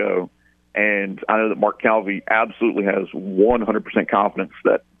ready to go. And I know that Mark Calvi absolutely has 100% confidence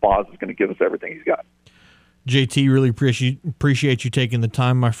that Boz is going to give us everything he's got. JT, really appreciate you taking the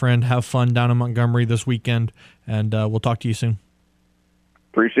time, my friend. Have fun down in Montgomery this weekend, and we'll talk to you soon.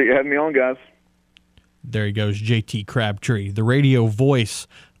 Appreciate you having me on, guys. There he goes, JT Crabtree, the radio voice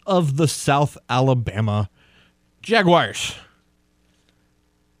of the South Alabama Jaguars.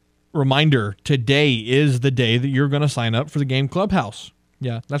 Reminder, today is the day that you're going to sign up for the Game Clubhouse.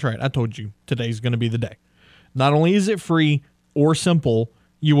 Yeah, that's right. I told you today's going to be the day. Not only is it free or simple,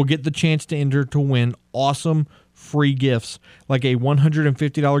 you will get the chance to enter to win awesome free gifts like a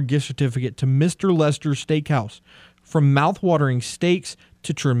 $150 gift certificate to Mr. Lester's Steakhouse. From mouth-watering steaks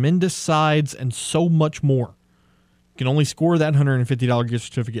to tremendous sides and so much more. You can only score that $150 gift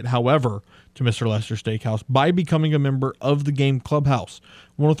certificate, however, to Mr. Lester's Steakhouse by becoming a member of the Game Clubhouse,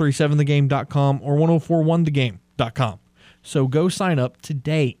 1037thegame.com or 1041thegame.com. So go sign up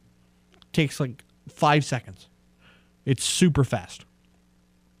today. It takes like 5 seconds. It's super fast.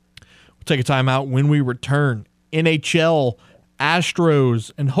 We'll take a timeout. When we return, NHL,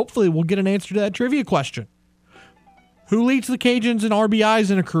 Astros, and hopefully we'll get an answer to that trivia question. Who leads the Cajuns in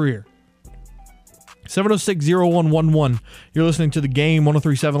RBIs in a career? 706-0111. You're listening to The Game,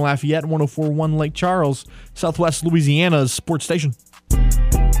 103.7 Lafayette, 104.1 Lake Charles, Southwest Louisiana's sports station.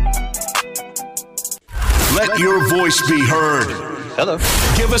 Let your voice be heard. Hello.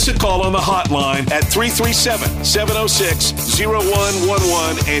 Give us a call on the hotline at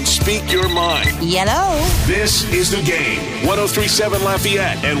 337-706-0111 and speak your mind. Yellow. This is The Game. 103.7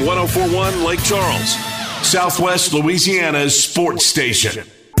 Lafayette and 104.1 Lake Charles. Southwest Louisiana's sports station.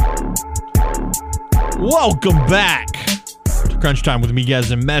 Welcome back to Crunch Time with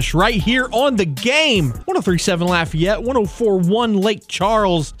Miguez and Mesh right here on The Game. 103.7 Lafayette, 104.1 Lake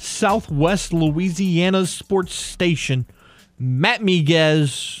Charles, Southwest Louisiana's sports station. Matt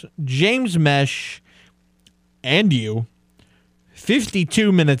Miguez, James Mesh, and you.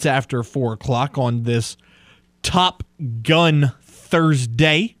 52 minutes after 4 o'clock on this Top Gun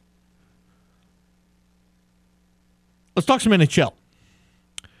Thursday. Let's talk some NHL.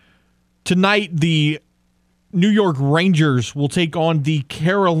 Tonight, the New York Rangers will take on the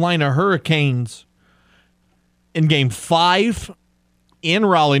Carolina Hurricanes in Game 5 in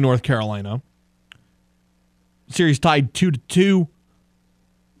Raleigh, North Carolina. Series tied 2-2.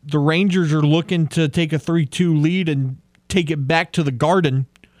 The Rangers are looking to take a 3-2 lead and take it back to the Garden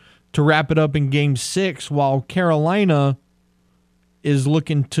to wrap it up in Game 6, while Carolina is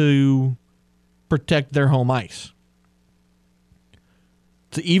looking to protect their home ice.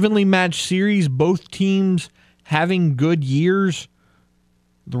 It's an evenly matched series. Both teams having good years.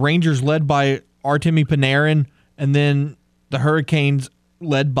 The Rangers led by Artemi Panarin, and then the Hurricanes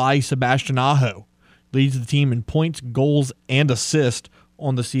led by Sebastian Aho. Leads the team in points, goals, and assists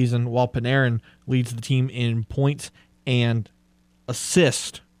on the season, while Panarin leads the team in points and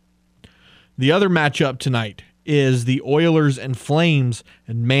assists. The other matchup tonight is the Oilers and Flames,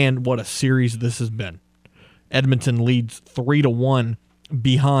 and man, what a series this has been. Edmonton leads 3-1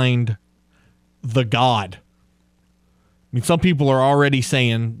 behind the God. I mean, some people are already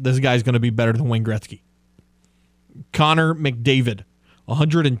saying this guy's going to be better than Wayne Gretzky. Connor McDavid,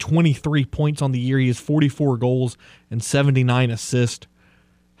 123 points on the year. He has 44 goals and 79 assists.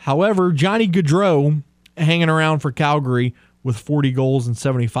 However, Johnny Gaudreau hanging around for Calgary with 40 goals and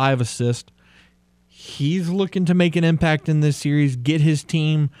 75 assists. He's looking to make an impact in this series, get his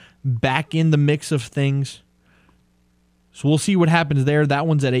team back in the mix of things. So we'll see what happens there. That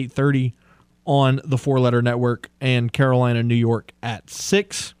one's at 8:30 on the Four Letter Network, and Carolina, New York at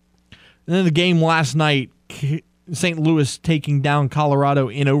 6. And then the game last night, St. Louis taking down Colorado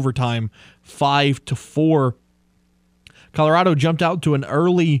in overtime, 5-4. Colorado jumped out to an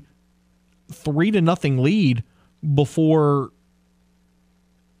early 3-0 lead before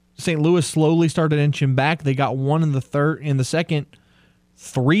St. Louis slowly started inching back. They got 1 in the second,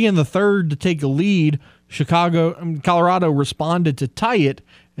 3 in the third to take a lead. Colorado responded to tie it,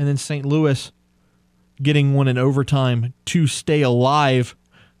 and then St. Louis getting 1 in overtime to stay alive.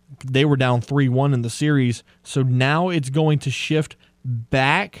 They were down 3-1 in the series, so now it's going to shift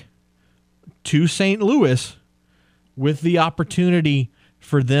back to St. Louis with the opportunity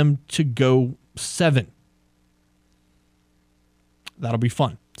for them to go 7. That'll be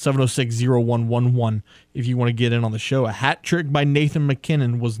fun. 706-0111 if you want to get in on the show. A hat trick by Nathan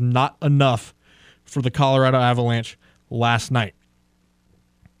MacKinnon was not enough for the Colorado Avalanche last night.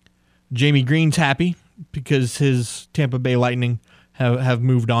 Jamie Green's happy because his Tampa Bay Lightning have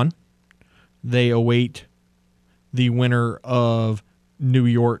moved on. They await the winner of New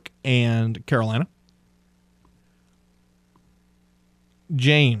York and Carolina.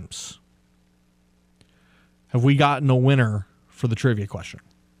 James, have we gotten a winner for the trivia question?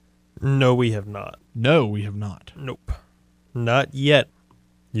 No, we have not. No, we have not. Nope. Not yet.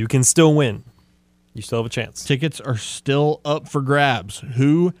 You can still win. You still have a chance. Tickets are still up for grabs.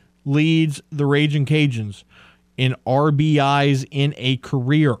 Who leads the Ragin' Cajuns in RBIs in a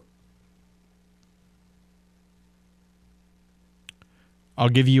career? I'll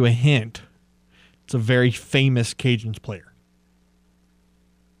give you a hint. It's a very famous Cajuns player.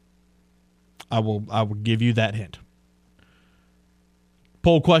 I will give you that hint.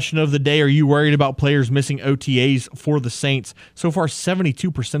 Poll question of the day: are you worried about players missing OTAs for the Saints? So far,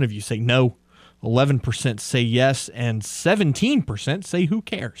 72% of you say no, 11% say yes, and 17% say who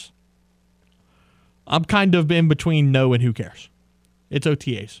cares. I'm kind of in between no and who cares. It's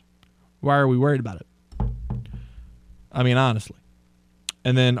OTAs. Why are we worried about it? I mean, honestly.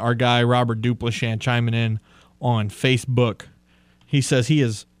 And then our guy, Robert Duplashan, chiming in on Facebook. He says he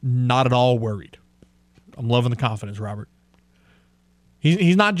is not at all worried. I'm loving the confidence, Robert.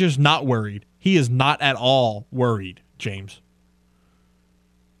 He's not just not worried. He is not at all worried, James.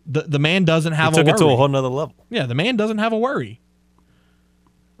 The man doesn't have a worry. He took it to a whole nother level. Yeah, the man doesn't have a worry.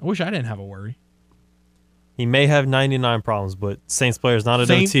 I wish I didn't have a worry. He may have 99 problems, but Saints players not at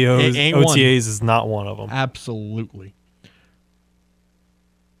OTAs. OTAs is not one of them. Absolutely.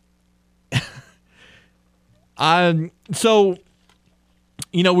 So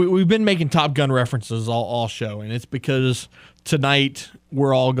we've been making Top Gun references all show, and it's because tonight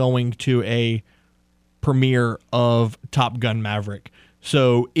we're all going to a premiere of Top Gun Maverick.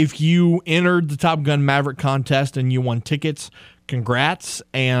 So if you entered the Top Gun Maverick contest and you won tickets, congrats,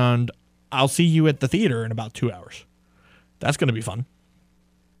 and I'll see you at the theater in about 2 hours. That's going to be fun.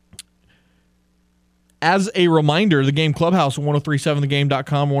 As a reminder, the Game Clubhouse at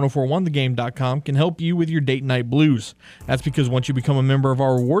 1037thegame.com, 1041thegame.com can help you with your date night blues. That's because once you become a member of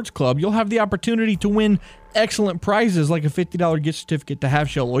our rewards club, you'll have the opportunity to win excellent prizes like a $50 gift certificate to Half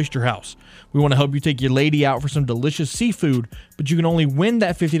Shell Oyster House. We want to help you take your lady out for some delicious seafood, but you can only win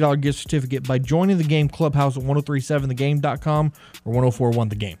that $50 gift certificate by joining the Game Clubhouse at 1037thegame.com or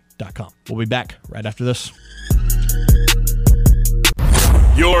 1041thegame.com. We'll be back right after this.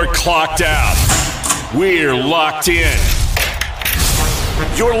 You're clocked out. We're locked in.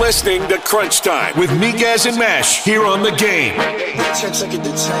 You're listening to Crunch Time with Miguez and Mash here on The Game.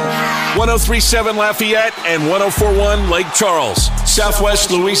 1037 Lafayette and 1041 Lake Charles,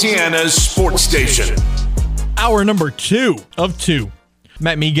 Southwest Louisiana's sports station. Hour number 2 of 2.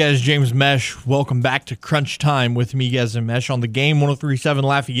 Matt Miguez, James Mesh, welcome back to Crunch Time with Miguez and Mesh on The Game, 1037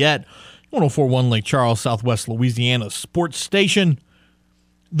 Lafayette, 1041 Lake Charles, Southwest Louisiana's sports station.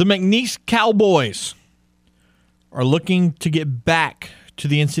 The McNeese Cowboys are looking to get back to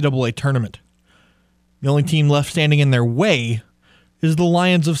the NCAA tournament. The only team left standing in their way is the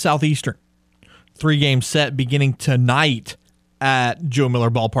Lions of Southeastern. 3-game set beginning tonight at Joe Miller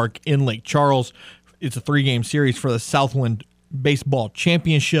Ballpark in Lake Charles. It's a 3-game series for the Southland Baseball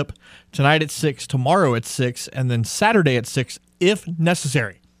Championship. Tonight at 6, tomorrow at 6, and then Saturday at 6 if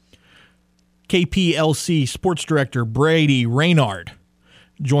necessary. KPLC Sports Director Brady Reynard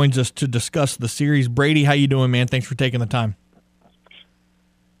joins us to discuss the series. Brady, how you doing, man? Thanks for taking the time.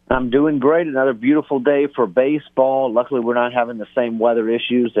 I'm doing great. Another beautiful day for baseball. Luckily, we're not having the same weather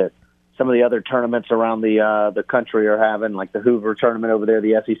issues that some of the other tournaments around the country are having, like the Hoover tournament over there,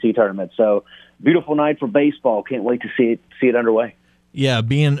 the SEC tournament. So, beautiful night for baseball. Can't wait to see it underway. Yeah,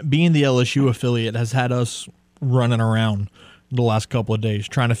 being the LSU affiliate has had us running around the last couple of days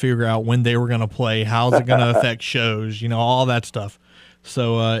trying to figure out when they were going to play, how's it going to affect shows, all that stuff.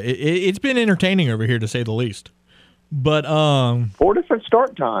 So it's been entertaining over here, to say the least. But 4 different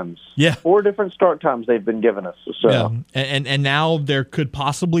start times. Yeah, 4 different start times they've been giving us. So yeah, and now there could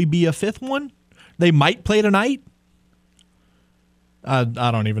possibly be a 5th one. They might play tonight. I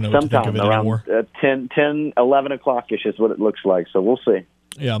don't even know what to think of it anymore. 10, 11 o'clock-ish is what it looks like. So we'll see.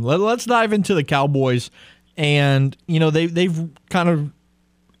 Yeah, let's dive into the Cowboys. And they've kind of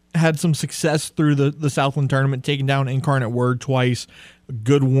had some success through the Southland tournament, taking down Incarnate Word twice. A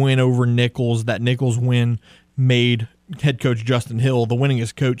good win over Nichols. That Nichols win made head coach Justin Hill the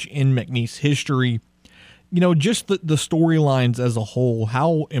winningest coach in McNeese history. Just the storylines as a whole,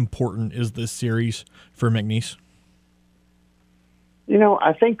 how important is this series for McNeese?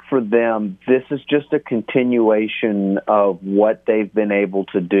 I think for them, this is just a continuation of what they've been able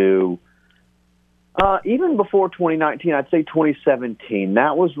to do. Even before 2019, I'd say 2017,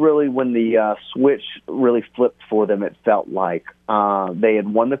 that was really when the switch really flipped for them, it felt like. They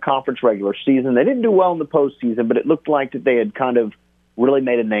had won the conference regular season. They didn't do well in the postseason, but it looked like that they had kind of really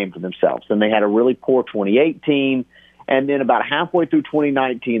made a name for themselves. And they had a really poor 2018. And then about halfway through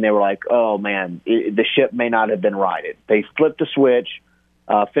 2019, they were like, oh, man, the ship may not have been righted. They flipped a switch.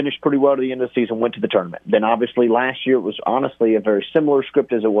 Finished pretty well to the end of the season, went to the tournament. Then obviously last year it was honestly a very similar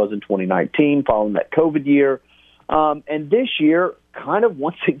script as it was in 2019 following that COVID year. And this year, kind of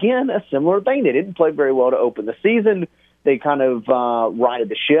once again, a similar thing. They didn't play very well to open the season. They kind of righted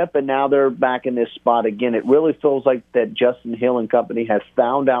the ship, and now they're back in this spot again. It really feels like that Justin Hill and company has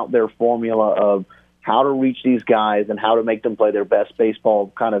found out their formula of how to reach these guys and how to make them play their best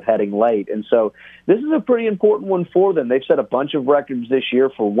baseball kind of heading late. And so this is a pretty important one for them. They've set a bunch of records this year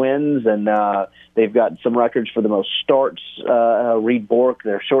for wins, and they've got some records for the most starts. Reed Bork,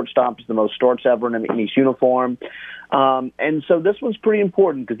 their shortstop, is the most starts ever in an McNeese uniform. And so this one's pretty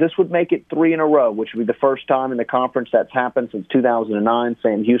important because this would make it 3 in a row, which would be the first time in the conference that's happened since 2009,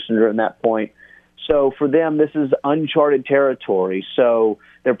 Sam Houston during that point. So for them, this is uncharted territory. So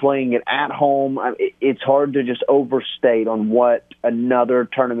they're playing it at home. It's hard to just overstate on what another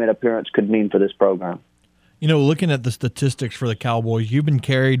tournament appearance could mean for this program. Looking at the statistics for the Cowboys, you've been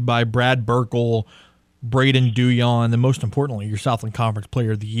carried by Brad Burkle, Braden Duyon, and most importantly, your Southland Conference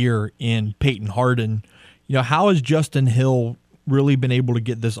Player of the Year in Peyton Harden. How has Justin Hill really been able to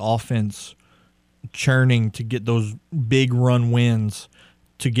get this offense churning to get those big run wins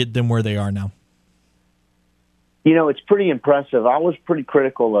to get them where they are now? It's pretty impressive. I was pretty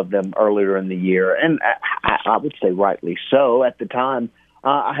critical of them earlier in the year, and I would say rightly so at the time.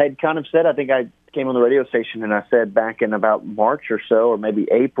 I had kind of said, I think I came on the radio station and I said back in about March or so, or maybe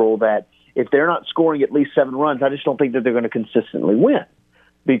April, that if they're not scoring at least 7 runs, I just don't think that they're going to consistently win,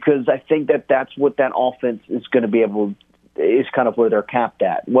 because I think that that's what that offense is going to be able, is kind of where they're capped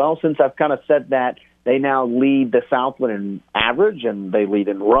at. Well, since I've kind of said that, they now lead the Southland in average and they lead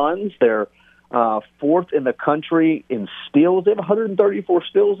in runs. They're fourth in the country in steals. They have 134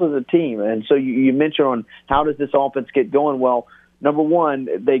 steals as a team. And so you mentioned on how does this offense get going? Well, number one,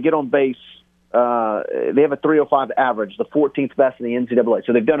 they get on base. They have a 305 average, the 14th best in the NCAA.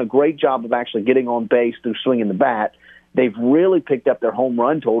 So they've done a great job of actually getting on base through swinging the bat. They've really picked up their home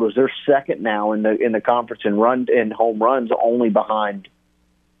run totals. They're second now in the conference in home runs, only behind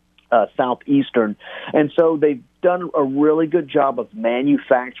Southeastern. And so they've done a really good job of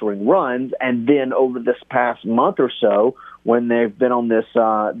manufacturing runs. And then over this past month or so, when they've been on this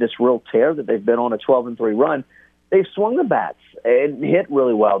real tear that they've been on, a 12-3 run, they've swung the bats and hit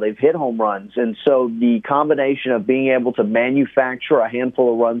really well. They've hit home runs. And so the combination of being able to manufacture a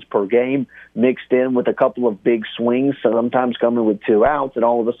handful of runs per game mixed in with a couple of big swings, sometimes coming with 2 outs, and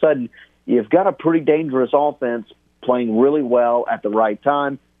all of a sudden you've got a pretty dangerous offense playing really well at the right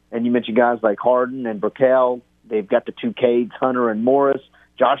time. And you mentioned guys like Harden and Burkell. They've got the 2 Cades, Hunter and Morris.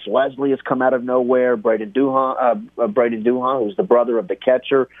 Josh Leslie has come out of nowhere. Braden Duhan, who's the brother of the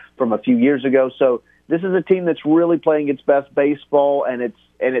catcher from a few years ago. So this is a team that's really playing its best baseball, and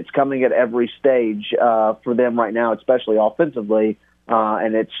it's coming at every stage for them right now, especially offensively.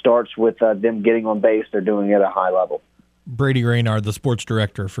 And it starts with them getting on base. They're doing it at a high level. Brady Raynard, the sports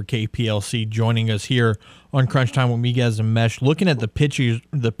director for KPLC, joining us here on Crunch Time with Miguez and Mesh. Looking at the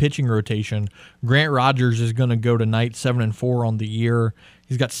pitching rotation, Grant Rogers is going to go tonight, 7-4 on the year.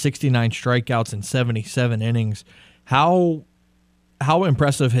 He's got 69 strikeouts in 77 innings. How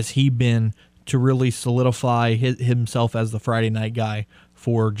impressive has he been to really solidify himself as the Friday night guy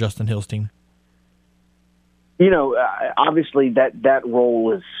for Justin Hill's team? You know, obviously that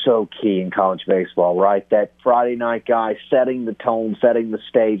role is so key in college baseball, right? That Friday night guy setting the tone, setting the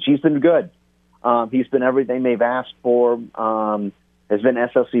stage. He's been good. He's been everything they've asked for. Has been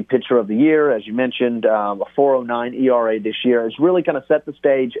SLC Pitcher of the Year, as you mentioned, a 4.09 ERA this year. Has really kind of set the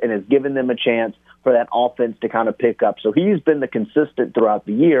stage and has given them a chance for that offense to kind of pick up. So he's been the consistent throughout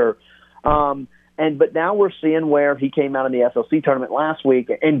the year. But now we're seeing where he came out in the SLC tournament last week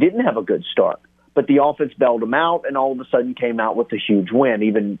and didn't have a good start. But the offense bailed him out and all of a sudden came out with a huge win.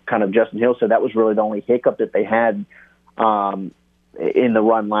 Even kind of Justin Hill said that was really the only hiccup that they had in the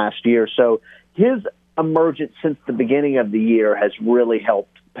run last year. So his emergence since the beginning of the year has really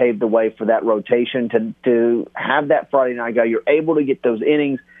helped pave the way for that rotation to have that Friday night guy. You're able to get those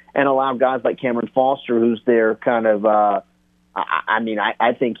innings and allow guys like Cameron Foster, who's their kind of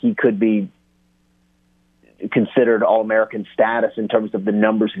I think he could be considered All-American status in terms of the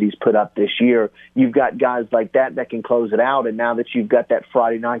numbers that he's put up this year. You've got guys like that can close it out, and now that you've got that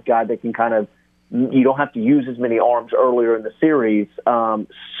Friday night guy that can kind of, you don't have to use as many arms earlier in the series,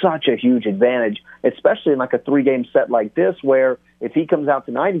 such a huge advantage, especially in like a 3-game set like this where if he comes out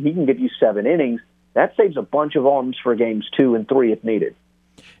tonight and he can give you 7 innings, that saves a bunch of arms for games 2 and 3 if needed.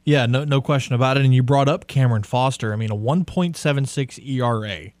 Yeah, no question about it. And you brought up Cameron Foster. I mean, a 1.76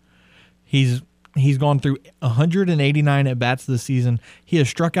 ERA. He's gone through 189 at-bats this season. He has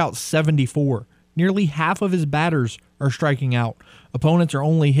struck out 74. Nearly half of his batters are striking out. Opponents are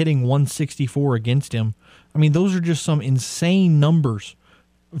only hitting 164 against him. I mean, those are just some insane numbers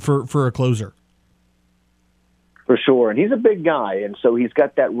for a closer. For sure, and he's a big guy, and so he's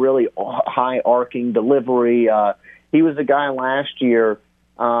got that really high arcing delivery. He was a guy last year.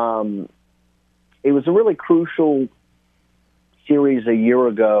 It was a really crucial series a year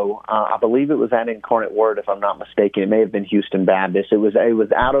ago. I believe it was at Incarnate Word, if I'm not mistaken. It may have been Houston Baptist. It was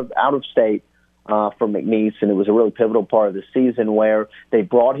out of state from McNeese, and it was a really pivotal part of the season where they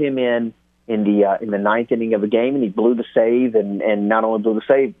brought him in the ninth inning of a game, and he blew the save, and not only blew the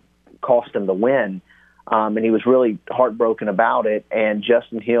save, cost him the win. And he was really heartbroken about it. And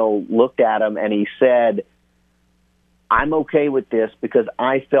Justin Hill looked at him and he said, I'm okay with this because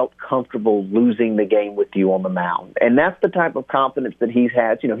I felt comfortable losing the game with you on the mound. And that's the type of confidence that he's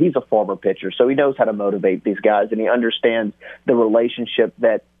had. You know, he's a former pitcher, so he knows how to motivate these guys, and he understands the relationship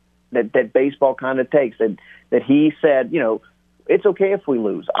that baseball kind of takes. And that he said, you know, it's okay if we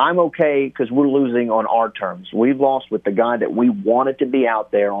lose. I'm okay because we're losing on our terms. We've lost with the guy that we wanted to be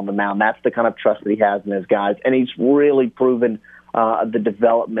out there on the mound. That's the kind of trust that he has in his guys. And he's really proven the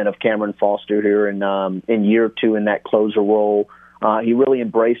development of Cameron Foster here in year 2 in that closer role. He really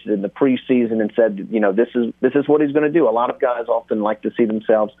embraced it in the preseason and said, you know, this is what he's going to do. A lot of guys often like to see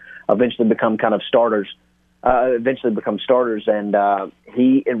themselves eventually become kind of starters. eventually become starters, and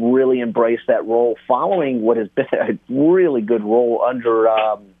he really embraced that role following what has been a really good role under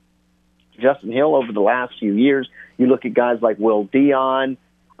Justin Hill over the last few years. You look at guys like Will Dion,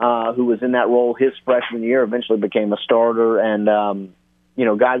 who was in that role his freshman year, eventually became a starter, and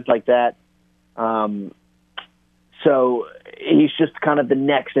guys like that. So he's just kind of the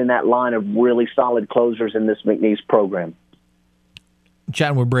next in that line of really solid closers in this McNeese program.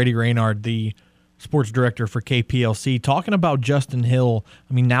 Chatting with Brady Raynard, the sports director for KPLC, talking about Justin Hill.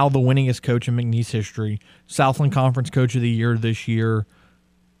 I mean, now the winningest coach in McNeese history, Southland Conference Coach of the Year this year,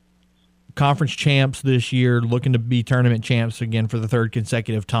 conference champs this year, looking to be tournament champs again for the third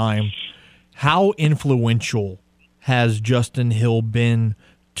consecutive time. How influential has Justin Hill been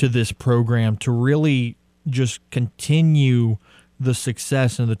to this program to really just continue the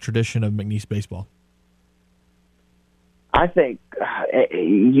success and the tradition of McNeese baseball? I think,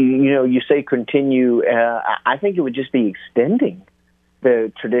 you say continue. I think it would just be extending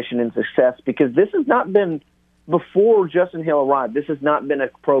the tradition and success, because this has not been, before Justin Hill arrived, this has not been a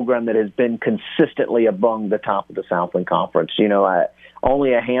program that has been consistently among the top of the Southland Conference.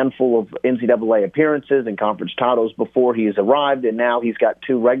 Only a handful of NCAA appearances and conference titles before he's arrived, and now he's got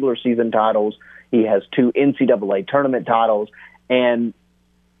 2 regular season titles. He has 2 NCAA tournament titles, and,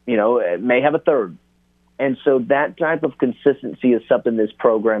 may have a third. And so that type of consistency is something this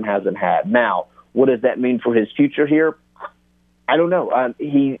program hasn't had. Now, what does that mean for his future here? I don't know.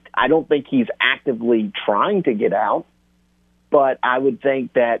 I don't think he's actively trying to get out, but I would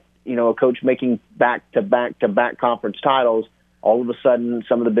think that, a coach making back-to-back-to-back conference titles, all of a sudden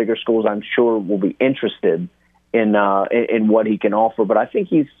some of the bigger schools, I'm sure, will be interested in what he can offer. But I think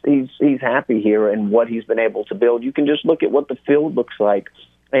he's happy here in what he's been able to build. You can just look at what the field looks like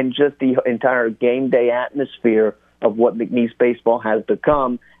and just the entire game day atmosphere of what McNeese baseball has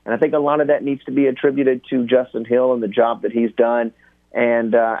become. And I think a lot of that needs to be attributed to Justin Hill and the job that he's done.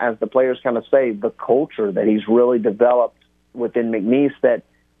 And as the players kind of say, the culture that he's really developed within McNeese, that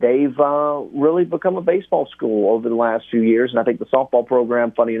they've really become a baseball school over the last few years. And I think the softball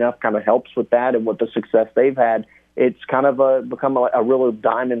program, funny enough, kind of helps with that and with the success they've had. It's kind of become a real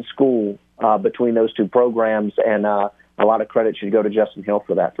diamond school between those 2 programs, and a lot of credit should go to Justin Hill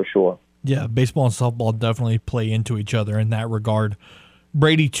for that, for sure. Yeah, baseball and softball definitely play into each other in that regard.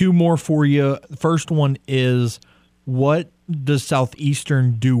 Brady, 2 more for you. The first one is, what does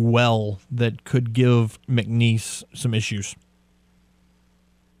Southeastern do well that could give McNeese some issues?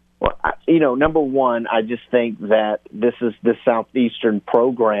 Well, number one, I just think that this Southeastern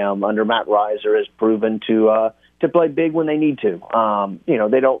program under Matt Reiser has proven to play big when they need to.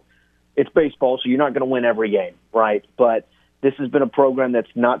 They don't. It's baseball, so you're not going to win every game, right? But this has been a program that's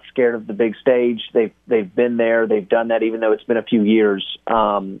not scared of the big stage. They've been there. They've done that, even though it's been a few years.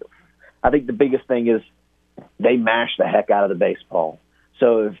 I think the biggest thing is they mash the heck out of the baseball.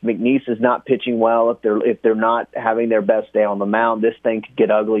 So if McNeese is not pitching well, if they're not having their best day on the mound, this thing could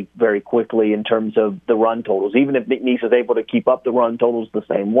get ugly very quickly in terms of the run totals. Even if McNeese is able to keep up the run totals the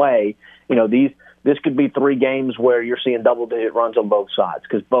same way, this could be 3 games where you're seeing double-digit runs on both sides,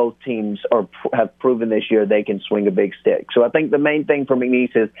 because both teams have proven this year they can swing a big stick. So I think the main thing for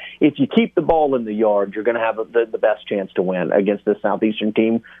McNeese is, if you keep the ball in the yard, you're going to have the best chance to win against this Southeastern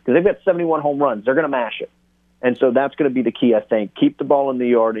team, because they've got 71 home runs. They're going to mash it. And so that's going to be the key, I think. Keep the ball in the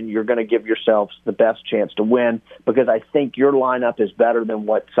yard, and you're going to give yourselves the best chance to win, because I think your lineup is better than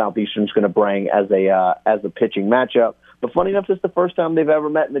what Southeastern's going to bring as a pitching matchup. But funny enough, it's the first time they've ever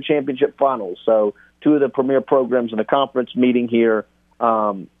met in the championship finals. So 2 of the premier programs in the conference meeting here.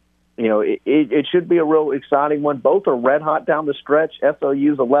 It should be a real exciting one. Both are red hot down the stretch.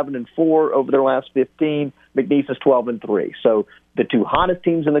 SLU's 11-4 over their last 15. McNeese is 12-3. So the 2 hottest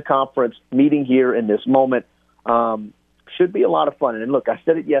teams in the conference meeting here in this moment. Should be a lot of fun. And look, I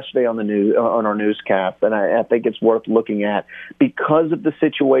said it yesterday on our newscast, and I think it's worth looking at, because of the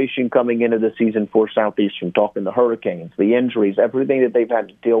situation coming into the season for Southeastern, talking the hurricanes, the injuries, everything that they've had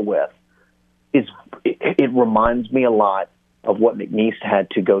to deal with. It reminds me a lot of what McNeese had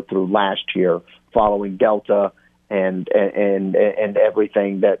to go through last year following Delta and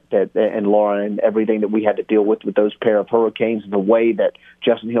everything and Laura and everything that we had to deal with those pair of hurricanes. And the way that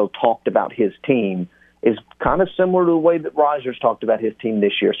Justin Hill talked about his team is kind of similar to the way that Rogers talked about his team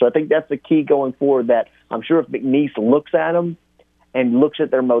this year. So I think that's the key going forward, that I'm sure if McNeese looks at them and looks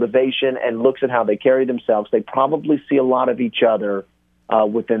at their motivation and looks at how they carry themselves, they probably see a lot of each other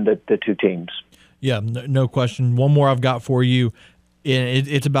within the 2 teams. Yeah, no question. One more I've got for you.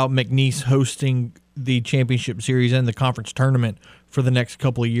 It's about McNeese hosting the championship series and the conference tournament for the next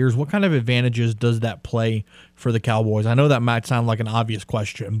couple of years. What kind of advantages does that play for the Cowboys? I know that might sound like an obvious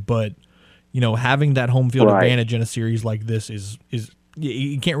question, but having that home field Right. advantage in a series like this is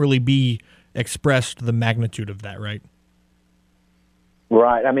you can't really be expressed the magnitude of that, right?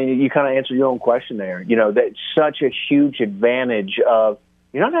 Right. I mean, you kind of answered your own question there. That's such a huge advantage of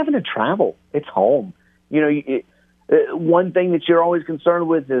you're not having to travel. It's home. One thing that you're always concerned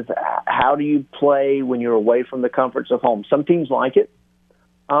with is how do you play when you're away from the comforts of home? Some teams like it,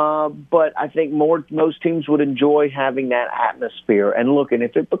 but I think most teams would enjoy having that atmosphere. And look, and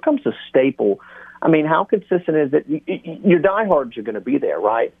if it becomes a staple, I mean, how consistent is it? Your diehards are going to be there,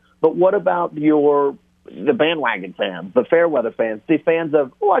 right? But what about the bandwagon fans, the fair weather fans, the fans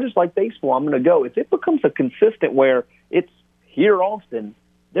of, I just like baseball, I'm going to go. If it becomes a consistent where it's here often,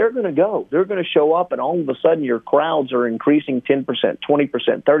 they're going to go. They're going to show up, and all of a sudden your crowds are increasing 10%,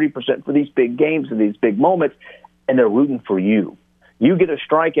 20%, 30% for these big games and these big moments, and they're rooting for you. You get a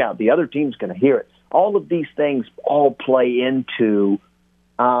strikeout, the other team's going to hear it. All of these things all play into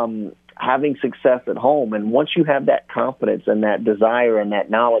having success at home, and once you have that confidence and that desire and that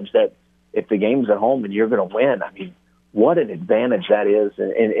knowledge that if the game's at home and you're going to win, I mean, what an advantage that is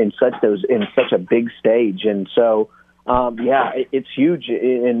in such a big stage. And so, it's huge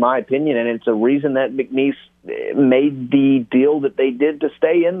in my opinion, and it's a reason that McNeese made the deal that they did to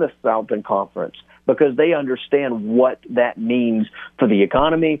stay in the Southern Conference, because they understand what that means for the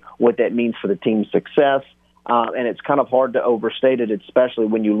economy, what that means for the team's success. And it's kind of hard to overstate it, especially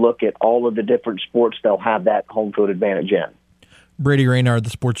when you look at all of the different sports they'll have that home field advantage in. Brady Raynard, the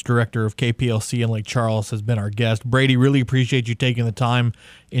sports director of KPLC in Lake Charles, has been our guest. Brady, really appreciate you taking the time.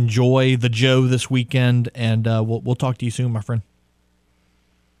 Enjoy the Joe this weekend, and we'll talk to you soon, my friend.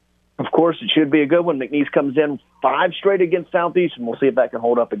 Of course, it should be a good one. McNeese comes in 5 straight against Southeastern. We'll see if that can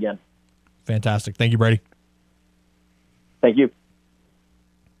hold up again. Fantastic. Thank you, Brady. Thank you.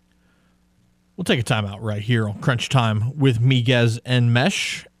 We'll take a timeout right here on Crunch Time with Miguez and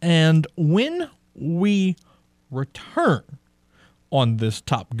Mesh. And when we return on this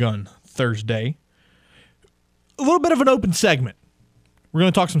Top Gun Thursday, a little bit of an open segment. We're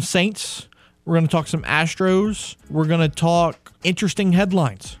going to talk some Saints. We're going to talk some Astros. We're going to talk interesting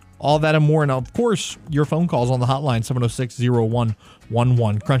headlines. All that and more. And, of course, your phone calls on the hotline,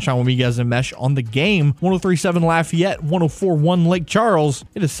 706-0111. Crunch Time with Miguez and Mesh on the Game. 103.7 Lafayette, 104.1 Lake Charles.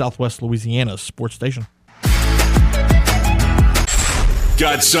 It is Southwest Louisiana's sports station.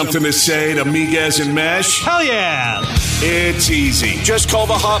 Got something to say to Miguez and Mesh? Hell yeah! It's easy. Just call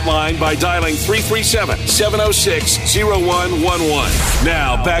the hotline by dialing 337-706-0111.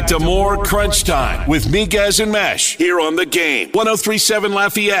 Now back to more Crunch Time with Miguez and Mesh here on the Game. 103.7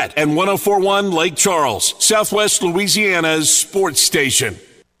 Lafayette and 104.1 Lake Charles, Southwest Louisiana's sports station.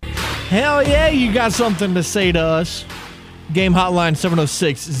 Hell yeah, you got something to say to us. Game hotline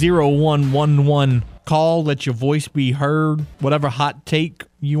 706-0111. Call, let your voice be heard. Whatever hot take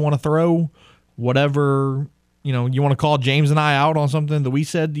you want to throw, whatever, you want to call James and I out on something that we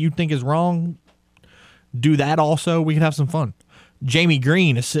said that you think is wrong, do that also. We can have some fun. Jamie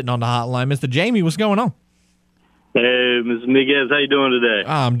Green is sitting on the hotline. Mr. Jamie, what's going on? Hey, Mr. Miguez, how you doing today?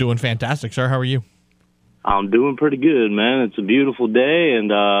 I'm doing fantastic, sir. How are you? I'm doing pretty good, man. It's a beautiful day,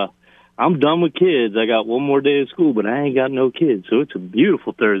 and I'm done with kids. I got one more day of school, but I ain't got no kids, so it's a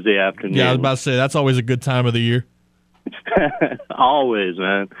beautiful Thursday afternoon. Yeah, I was about to say, that's always a good time of the year. Always,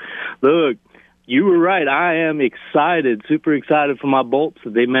 man. Look, you were right. I am excited, super excited for my Bolts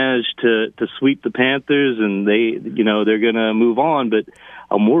that they managed to sweep the Panthers, and they're going to move on, but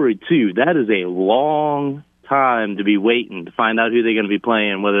I'm worried, too. That is a long time to be waiting to find out who they're going to be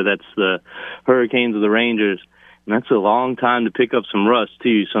playing, whether that's the Hurricanes or the Rangers. And that's a long time to pick up some rust,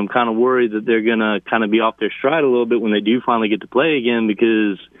 too. So I'm kind of worried that they're going to kind of be off their stride a little bit when they do finally get to play again,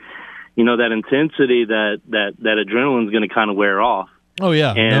 because, that intensity, that adrenaline's going to kind of wear off. Oh,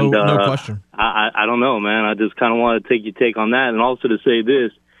 yeah. And, no question. I don't know, man. I just kind of want to take your take on that. And also to say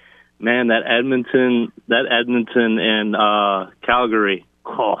this, man, that Edmonton and Calgary,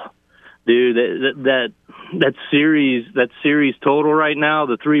 dude, that series total right now,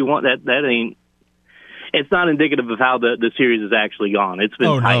 the 3-1, that ain't. It's not indicative of how the series has actually gone. It's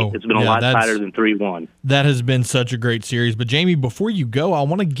been tight. No. It's been a lot tighter than 3-1. That has been such a great series. But, Jamie, before you go, I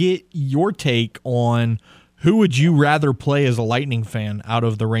want to get your take on who would you rather play as a Lightning fan out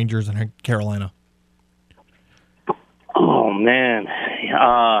of the Rangers and Carolina? Oh, man.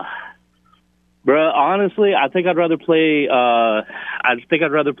 Bro, honestly, I think I'd rather play the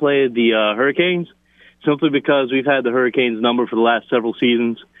Hurricanes, simply because we've had the Hurricanes number for the last several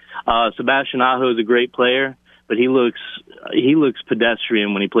seasons. Sebastian Aho is a great player, but he looks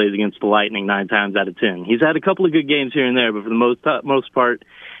pedestrian when he plays against the Lightning 9 times out of 10. He's had a couple of good games here and there, but for the most part,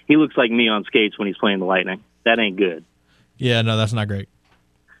 he looks like me on skates when he's playing the Lightning. That ain't good. Yeah, no, that's not great.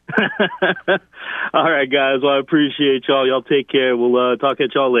 All right, guys. Well, I appreciate y'all. Y'all take care. We'll talk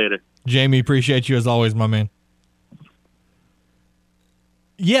at y'all later. Jamie, appreciate you as always, my man.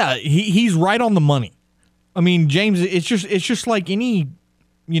 Yeah, he's right on the money. I mean, James, it's just like any,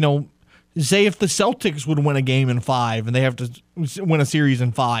 say if the Celtics would win a game in 5 and they have to win a series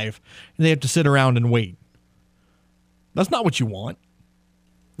in 5 and they have to sit around and wait. That's not what you want.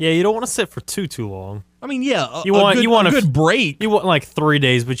 Yeah, you don't want to sit for too long. I mean, yeah, You want a good break. You want like 3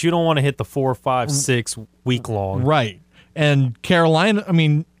 days, but you don't want to hit the 4, 5, 6 week long. Right. And Carolina, I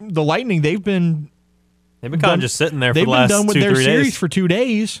mean, the Lightning, they've been kind of just sitting there for the They've last been done with 2-3 their days. series for 2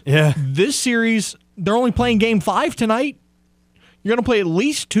 days. Yeah. This series, they're only playing game 5 tonight. You're going to play at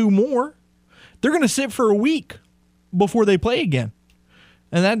least 2 more. They're going to sit for a week before they play again.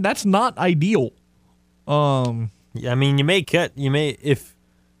 And that's not ideal. Yeah, I mean, you may if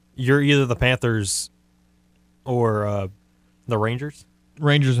you're either the Panthers or the Rangers.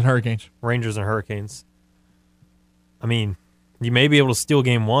 Rangers and Hurricanes. I mean, you may be able to steal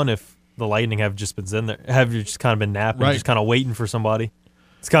game 1 if the Lightning have just been in there, have just kind of been napping, Right. just kind of waiting for somebody.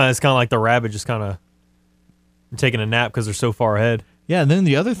 It's kind of like the Rabbit just kind of taking a nap because they're so far ahead. Yeah, and then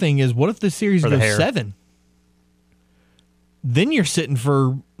the other thing is, what if the series Or the goes hair. 7? Then you're sitting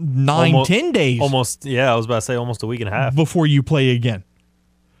for 9, 10 days. Almost, yeah, I was about to say almost a week and a half. Before you play again.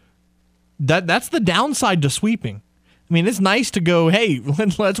 That's the downside to sweeping. I mean, it's nice to go, hey,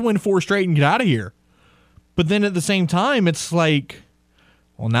 let's win 4 straight and get out of here. But then at the same time, it's like,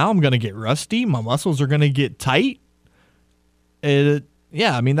 well, now I'm going to get rusty. My muscles are going to get tight.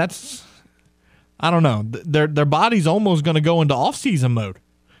 Yeah, I mean, that's, I don't know. Their body's almost going to go into off-season mode,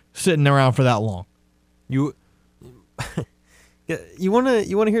 sitting around for that long. You want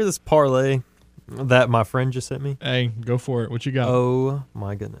to hear this parlay that my friend just sent me? Hey, go for it. What you got? Oh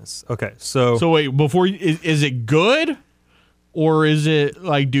my goodness. Okay, so wait, before is it good, or is it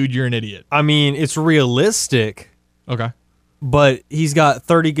like, dude, you're an idiot? I mean, it's realistic, Okay. but he's got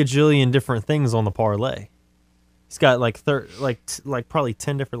 30 gajillion different things on the parlay. He's got like probably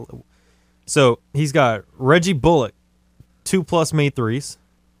 10 different. So he's got Reggie Bullock, 2+ made threes.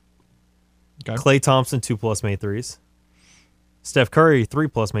 Okay. Klay Thompson, 2+ made threes. Steph Curry,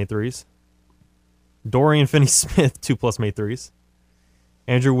 3+ made threes. Dorian Finney-Smith, 2+ made threes.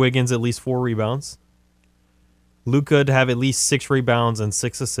 Andrew Wiggins, at least 4 rebounds. Luka to have at least 6 rebounds and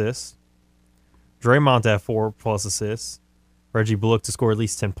 6 assists. Draymond to have 4+ assists. Reggie Bullock to score at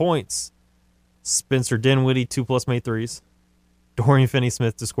least 10 points. Spencer Dinwiddie, 2+ made threes. Dorian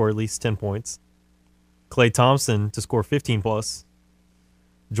Finney-Smith to score at least 10 points. Klay Thompson to score 15+.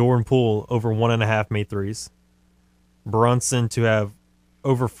 Jordan Poole over 1.5 made threes. Brunson to have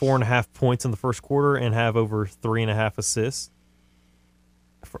over 4.5 points in the first quarter and have over 3.5 assists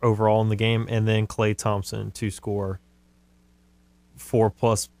for overall in the game. And then Klay Thompson to score over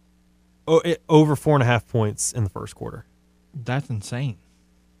 4.5 points in the first quarter. That's insane.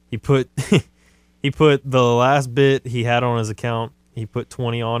 He put the last bit he had on his account, he put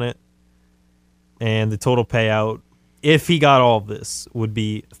 20 on it, and the total payout, if he got all of this, would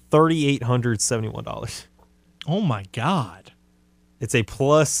be $3,871. Oh my God. It's a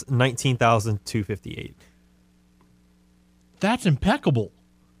plus 19,258. That's impeccable.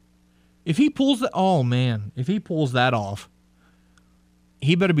 If he pulls if he pulls that off,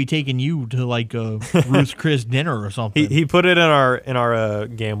 he better be taking you to like a Ruth's Chris dinner or something. He put it in our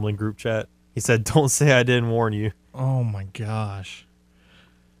gambling group chat. He said, "Don't say I didn't warn you." Oh my gosh.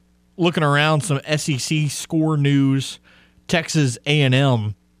 Looking around, some SEC score news. Texas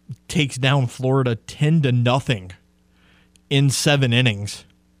A&M takes down Florida 10-0 in 7 innings.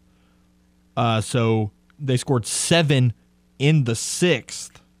 So they scored 7 in the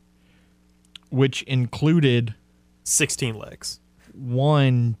 6th, which included 16 legs.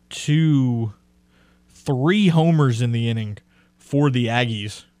 1, 2, 3 homers in the inning for the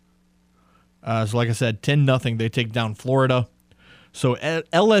Aggies. So like I said, 10-0, they take down Florida. So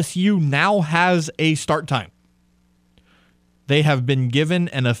LSU now has a start time. They have been given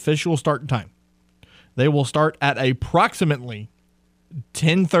an official start time. They will start at approximately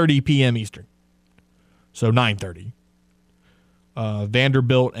 10:30 p.m. Eastern. So 9:30.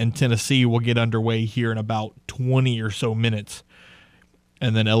 Vanderbilt and Tennessee will get underway here in about 20 or so minutes.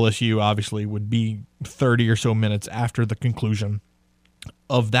 And then LSU obviously would be 30 or so minutes after the conclusion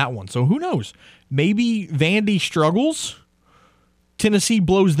of that one. So who knows? Maybe Vandy struggles. Tennessee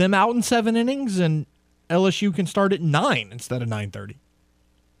blows them out in 7 innings, and LSU can start at 9 instead of 9:30.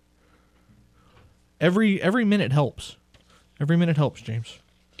 Every minute helps. Every minute helps, James.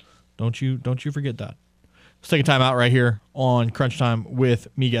 Don't you forget that. Let's take a time out right here on Crunch Time with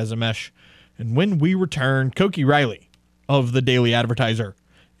Miguez and Mesh. And when we return, Koki Riley of the Daily Advertiser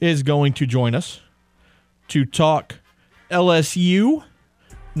is going to join us to talk LSU.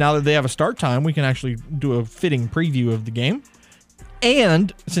 Now that they have a start time, we can actually do a fitting preview of the game.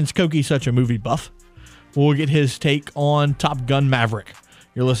 And since Koki's such a movie buff, we'll get his take on Top Gun Maverick.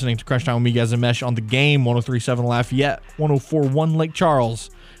 You're listening to Crunch Time with Miguez and Mesh on the Game, 103.7 Lafayette, 104.1 Lake Charles,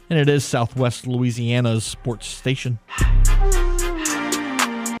 and it is Southwest Louisiana's sports station.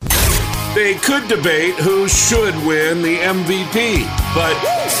 They could debate who should win the MVP, but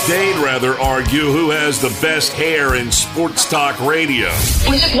they'd rather argue who has the best hair in sports talk radio.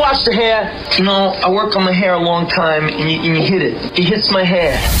 We just wash the hair. You know, I work on my hair a long time, and you hit it. It hits my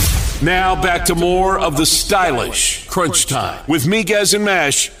hair. Now back to more of the stylish Crunch Time with Miguez and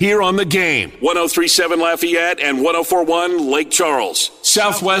Mash here on the Game. 103.7 Lafayette and 104.1 Lake Charles,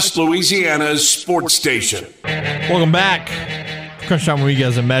 Southwest Louisiana's sports station. Welcome back. Crunch Time with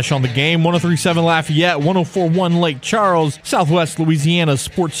Miguez and Mesh on the Game. 103.7 Lafayette, 104.1 Lake Charles, Southwest Louisiana's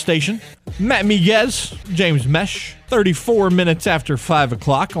sports station. Matt Miguez, James Mesh. 34 minutes after 5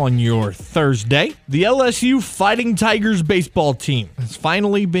 o'clock on your Thursday. The LSU Fighting Tigers baseball team has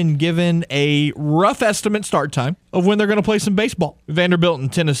finally been given a rough estimate start time of when they're going to play some baseball. Vanderbilt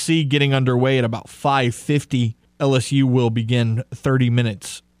and Tennessee getting underway at about 5:50. LSU will begin 30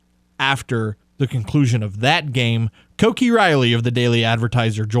 minutes after the conclusion of that game. Koki Riley of the Daily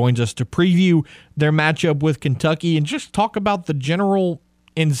Advertiser joins us to preview their matchup with Kentucky and just talk about the general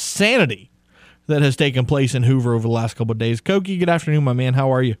insanity that has taken place in Hoover over the last couple of days. Koki, good afternoon, my man.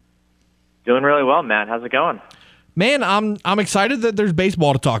 How are you? Doing really well, Matt. How's it going? Man, I'm excited that there's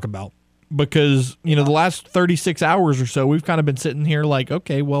baseball to talk about because, the last 36 hours or so, we've kind of been sitting here like,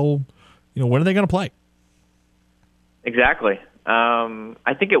 okay, well, when are they going to play? Exactly.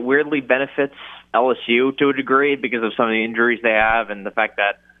 I think it weirdly benefits LSU to a degree because of some of the injuries they have and the fact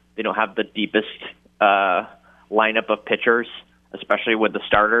that they don't have the deepest lineup of pitchers, especially with the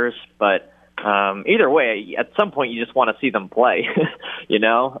starters. But either way, at some point you just want to see them play.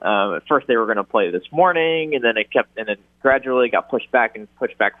 At first they were going to play this morning, and then it gradually got pushed back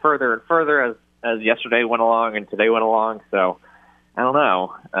further and further as yesterday went along and today went along. So I don't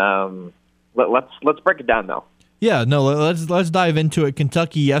know. Let's break it down though. Yeah, no, let's dive into it.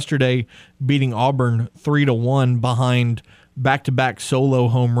 Kentucky yesterday beating Auburn 3-1 behind back-to-back solo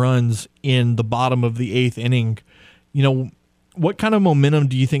home runs in the bottom of the 8th inning. What kind of momentum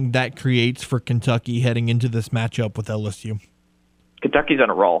do you think that creates for Kentucky heading into this matchup with LSU? Kentucky's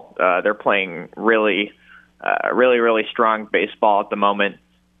on a roll. They're playing really strong baseball at the moment.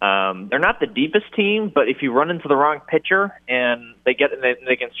 They're not the deepest team, but if you run into the wrong pitcher and they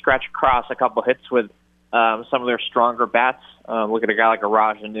can scratch across a couple hits with some of their stronger bats. Look at a guy like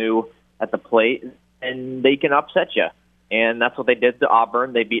Araj Anu at the plate, and they can upset you. And that's what they did to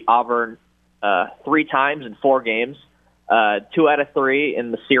Auburn. They beat Auburn 3 times in 4 games, 2 out of 3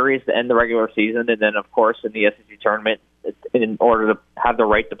 in the series to end the regular season, and then, of course, in the SEC tournament in order to have the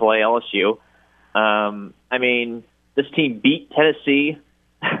right to play LSU. This team beat Tennessee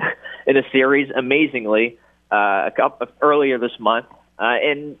in a series amazingly earlier this month,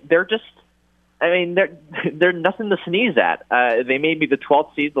 and they're just – they're nothing to sneeze at. They may be the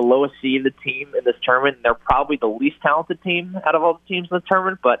 12th seed, the lowest seed of the team in this tournament. And they're probably the least talented team out of all the teams in the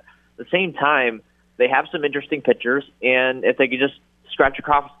tournament. But at the same time, they have some interesting pitchers. And if they could just scratch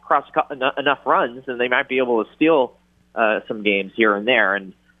across enough runs, then they might be able to steal some games here and there.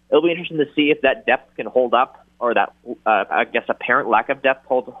 And it'll be interesting to see if that depth can hold up, or that, apparent lack of depth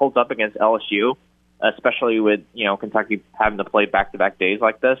holds up against LSU, especially with, Kentucky having to play back-to-back days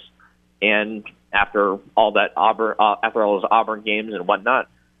like this. And after all those Auburn games and whatnot,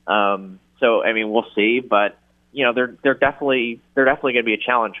 we'll see. But they're definitely going to be a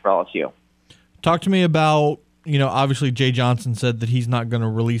challenge for LSU. Talk to me about obviously Jay Johnson said that he's not going to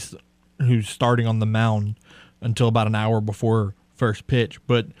release who's starting on the mound until about an hour before first pitch.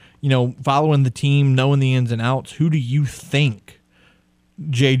 But following the team, knowing the ins and outs, who do you think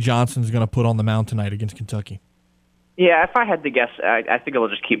Jay Johnson's going to put on the mound tonight against Kentucky? Yeah, if I had to guess, I think I'll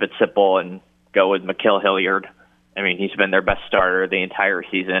just keep it simple and go with Makil Hilliard. He's been their best starter the entire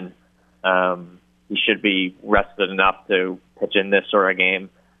season. He should be rested enough to pitch in this sort of game.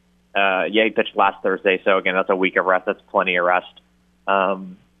 He pitched last Thursday, so again, that's a week of rest. That's plenty of rest. I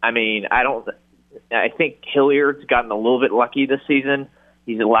think Hilliard's gotten a little bit lucky this season.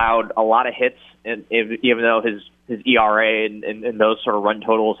 He's allowed a lot of hits, and even though his ERA and those sort of run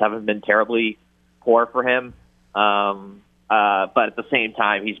totals haven't been terribly poor for him. But at the same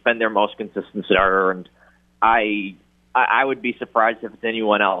time, he's been their most consistent starter, and I would be surprised if it's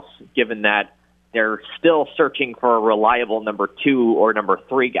anyone else, given that they're still searching for a reliable number 2 or number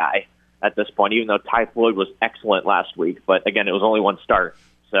 3 guy at this point, even though Ty Floyd was excellent last week. But again, it was only one start.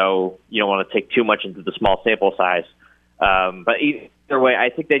 so you don't want to take too much into the small sample size. But either way, I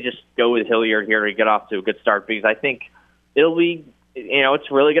think they just go with Hilliard here to get off to a good start, because I think it'll be, it's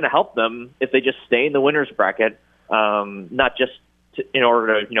really going to help them if they just stay in the winner's bracket, not just in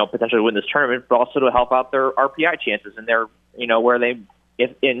order to, potentially win this tournament, but also to help out their RPI chances and their, where they,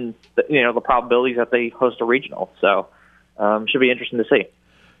 the probabilities that they host a regional. So should be interesting to see.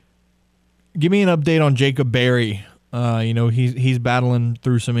 Give me an update on Jacob Berry. He's battling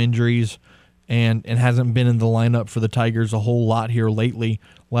through some injuries and hasn't been in the lineup for the Tigers a whole lot here lately,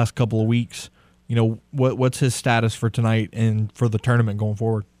 last couple of weeks. What's his status for tonight and for the tournament going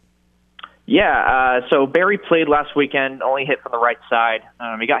forward? Yeah, so Berry played last weekend, only hit from the right side.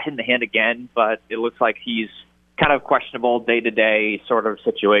 He got hit in the hand again, but it looks like he's kind of questionable day-to-day sort of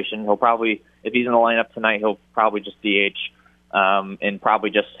situation. He'll probably, if he's in the lineup tonight, he'll probably just DH and probably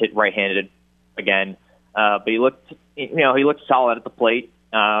just hit right-handed again. But he looked solid at the plate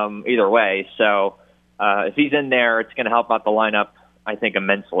either way. So if he's in there, it's going to help out the lineup, I think,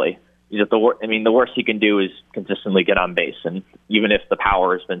 immensely. The worst he can do is consistently get on base, and even if the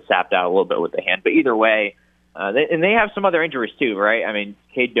power has been sapped out a little bit with the hand. But either way, they have some other injuries too, right? I mean,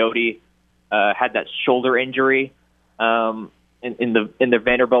 Cade Doughty had that shoulder injury in the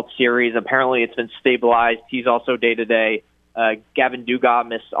Vanderbilt series. Apparently, it's been stabilized. He's also day-to-day. Gavin Dugas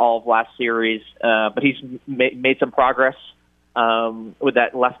missed all of last series, but he's made some progress with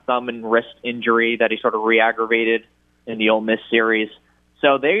that left thumb and wrist injury that he sort of re-aggravated in the Ole Miss series.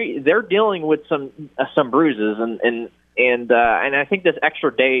 So they're dealing with some bruises, and I think this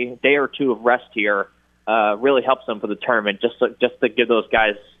extra day or two of rest here really helps them for the tournament, just to give those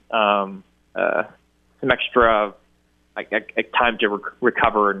guys some extra time to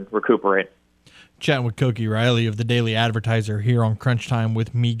recover and recuperate. Chatting with Koki Riley of the Daily Advertiser here on Crunch Time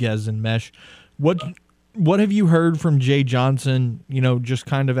with Miguez and Mesh. What have you heard from Jay Johnson, just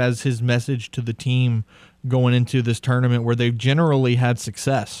kind of as his message to the team going into this tournament where they've generally had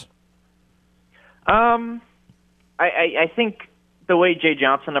success? I think the way Jay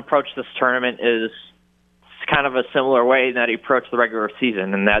Johnson approached this tournament is kind of a similar way that he approached the regular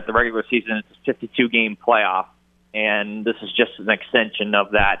season, and that the regular season is a 52-game playoff, and this is just an extension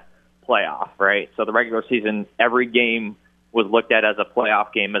of that playoff, right? So the regular season, every game was looked at as a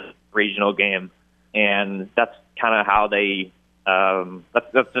playoff game, as a regional game, and that's kind of how they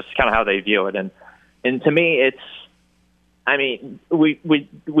that's just kind of how they view it. And to me,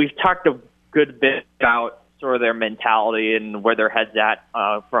 we've talked a good bit about sort of their mentality and where their head's at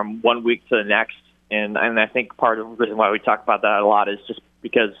from one week to the next. And I think part of the reason why we talk about that a lot is just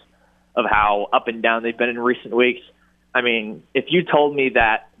because of how up and down they've been in recent weeks. I mean, if you told me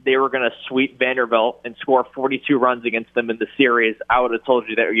that they were going to sweep Vanderbilt and score 42 runs against them in the series, I would have told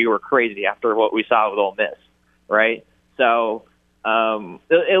you that you were crazy after what we saw with Ole Miss, right? So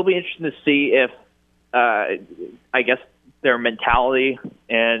it'll be interesting to see if, I guess, their mentality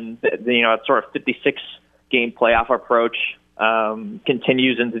and sort of 56-game playoff approach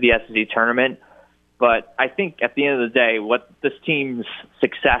continues into the SEC tournament. But I think at the end of the day, what this team's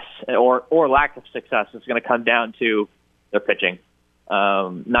success or lack of success is going to come down to their pitching,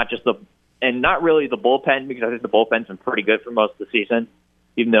 not really the bullpen, because I think the bullpen's been pretty good for most of the season,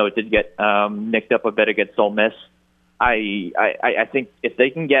 even though it did get nicked up a bit against Ole Miss. I think if they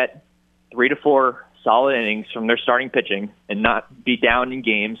can get 3 to 4 solid innings from their starting pitching and not be down in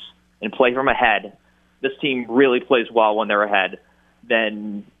games and play from ahead, this team really plays well when they're ahead,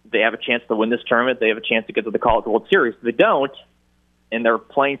 then they have a chance to win this tournament. They have a chance to get to the College World Series. If they don't, and they're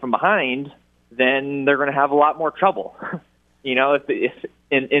playing from behind, then they're going to have a lot more trouble, if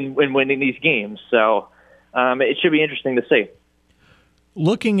in winning these games. So it should be interesting to see.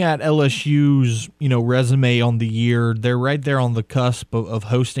 Looking at LSU's, resume on the year, they're right there on the cusp of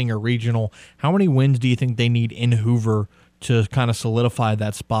hosting a regional. How many wins do you think they need in Hoover to kind of solidify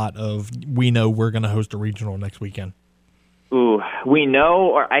that spot of, we know we're going to host a regional next weekend? Ooh, we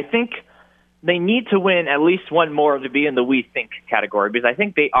know, or I think they need to win at least one more to be in the we think category, because I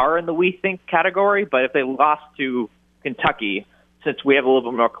think they are in the we think category, but if they lost to Kentucky, since we have a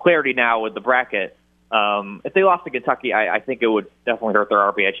little bit more clarity now with the bracket, if they lost to Kentucky, I think it would definitely hurt their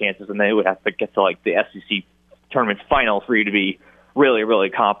RBI chances, and they would have to get to the SEC tournament final for you to be really, really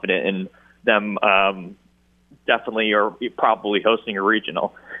confident in them definitely or probably hosting a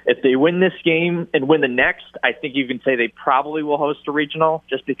regional. If they win this game and win the next, I think you can say they probably will host a regional,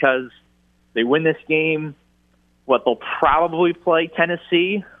 just because they win this game. They'll probably play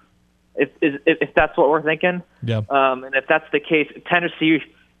Tennessee, if that's what we're thinking. Yeah. And if that's the case,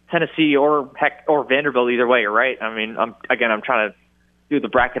 Tennessee or Vanderbilt, either way, you're right. I mean, I'm trying to do the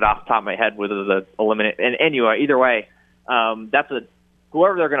bracket off the top of my head with the eliminate. And anyway, either way, that's a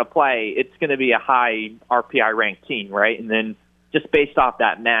whoever they're going to play, it's going to be a high RPI ranked team, right? And then just based off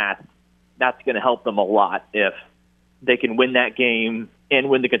that math, that's going to help them a lot if they can win that game and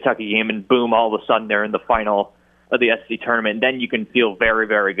win the Kentucky game, and boom, all of a sudden they're in the final of the SEC tournament. And then you can feel very,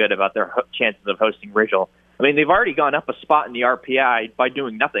 very good about their chances of hosting regional. I mean, they've already gone up a spot in the RPI by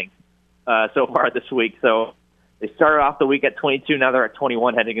doing nothing so far this week. So they started off the week at 22. Now they're at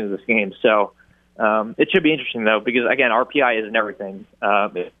 21 heading into this game. So it should be interesting, though, because, again, RPI isn't everything.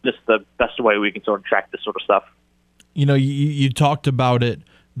 It's just the best way we can sort of track this sort of stuff. You know, you talked about it,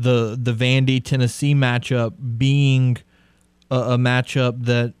 the Vandy-Tennessee matchup being a matchup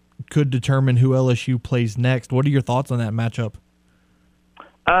that could determine who LSU plays next. What are your thoughts on that matchup?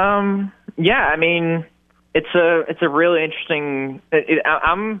 Yeah, I mean, it's a really interesting.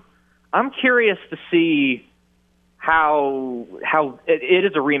 I'm curious to see how it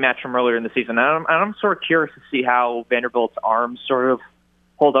is a rematch from earlier in the season. I'm sort of curious to see how Vanderbilt's arms sort of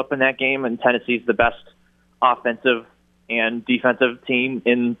hold up in that game, and Tennessee's the best offensive and defensive team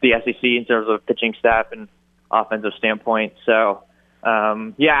in the SEC in terms of pitching staff and offensive standpoint. So,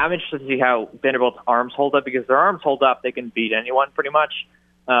 yeah, I'm interested to see how Vanderbilt's arms hold up, because their arms hold up, they can beat anyone pretty much.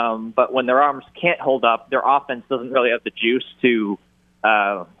 But when their arms can't hold up, their offense doesn't really have the juice to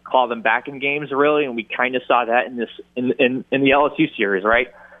call them back in games, really. And we kind of saw that in the LSU series, right?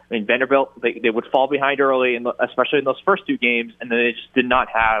 I mean, Vanderbilt, they would fall behind early, especially in those first two games, and then they just did not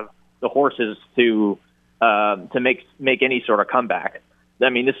have the horses to make any sort of comeback. I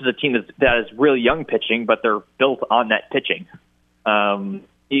mean, this is a team that is really young pitching, but they're built on that pitching. And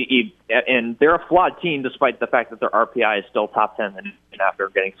they're a flawed team, despite the fact that their RPI is still top 10 and after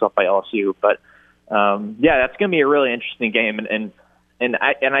getting swept by LSU. But yeah, that's going to be a really interesting game. And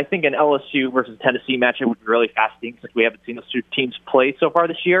I think an LSU versus Tennessee matchup would be really fascinating, because we haven't seen those two teams play so far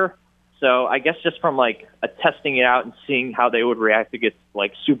this year. So I guess just from like testing it out and seeing how they would react against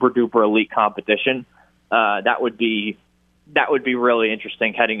like super duper elite competition, that would be really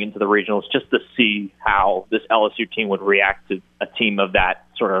interesting heading into the regionals, just to see how this LSU team would react to a team of that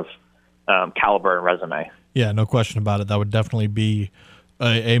sort of caliber and resume. Yeah, no question about it. That would definitely be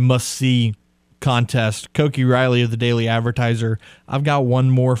a must-see contest. Koki Riley of the Daily Advertiser. I've got one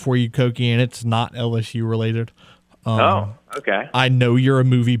more for you, Koki, and it's not LSU related. Okay. I know you're a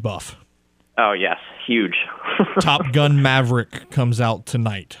movie buff. Oh, yes. Huge. Top Gun Maverick comes out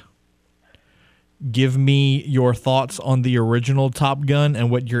tonight. Give me your thoughts on the original Top Gun and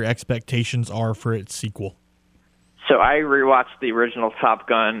what your expectations are for its sequel. So I rewatched the original Top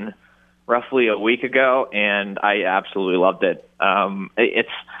Gun roughly a week ago, and I absolutely loved it. I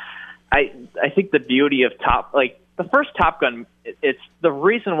think the beauty of the first Top Gun, it's the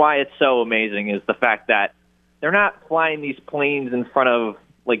reason why it's so amazing is the fact that they're not flying these planes in front of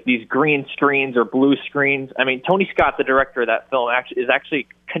like these green screens or blue screens. I mean, Tony Scott, the director of that film, is actually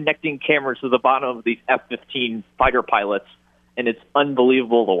connecting cameras to the bottom of these F-15 fighter pilots, and it's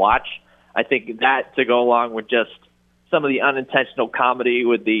unbelievable to watch. I think that, to go along with just some of the unintentional comedy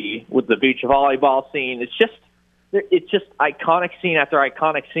with the beach volleyball scene, it's just iconic scene after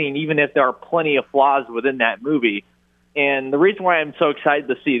iconic scene, even if there are plenty of flaws within that movie. And the reason why I'm so excited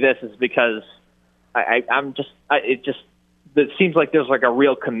to see this is because it seems like there's like a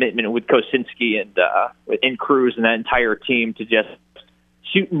real commitment with Kosinski and Cruise and that entire team to just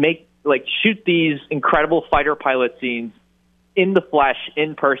shoot these incredible fighter pilot scenes in the flesh,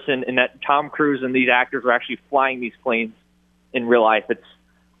 in person, and that Tom Cruise and these actors are actually flying these planes in real life.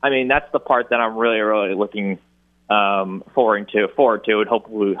 That's the part that I'm really, really looking forward to, and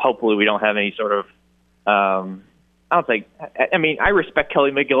hopefully we don't have any sort of I respect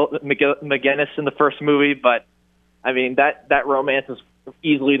Kelly McGinnis in the first movie, but I mean that romance is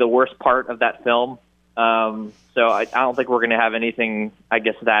easily the worst part of that film. So I don't think we're going to have anything, I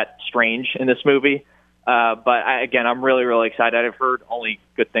guess, that strange in this movie. But I'm really, really excited. I've heard only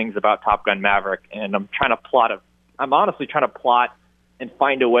good things about Top Gun Maverick, and I'm honestly trying to plot and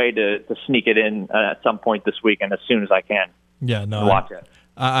find a way to sneak it in at some point this weekend as soon as I can. Yeah, no, watch it.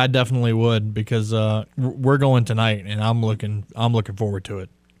 I definitely would, because we're going tonight, and I'm looking forward to it.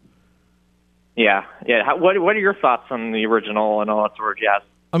 Yeah. What are your thoughts on the original and all that sort of jazz?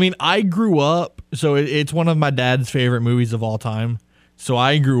 I mean, I grew up, so it's one of my dad's favorite movies of all time. So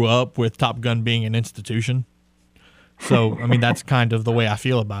I grew up with Top Gun being an institution. So, I mean, that's kind of the way I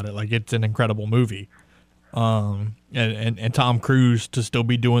feel about it. Like, it's an incredible movie. And Tom Cruise to still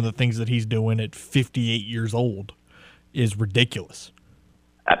be doing the things that he's doing at 58 years old is ridiculous.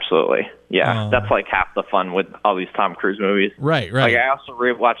 Absolutely. Yeah, that's like half the fun with all these Tom Cruise movies. Right. Like, I also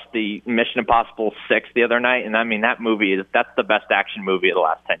rewatched the Mission Impossible 6 the other night, and I mean, that's the best action movie of the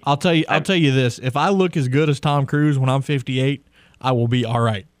last 10 years. I'll tell you this. If I look as good as Tom Cruise when I'm 58, I will be all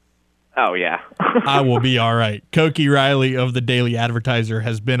right. Oh, yeah. I will be all right. Koki Riley of the Daily Advertiser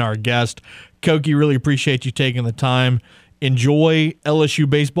has been our guest. Koki, really appreciate you taking the time. Enjoy LSU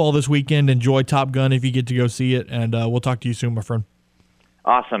baseball this weekend. Enjoy Top Gun if you get to go see it, and we'll talk to you soon, my friend.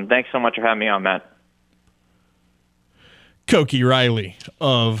 Awesome. Thanks so much for having me on, Matt. Koki Riley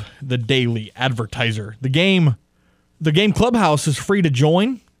of the Daily Advertiser. The game Clubhouse is free to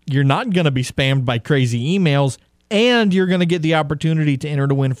join. You're not going to be spammed by crazy emails, and you're going to get the opportunity to enter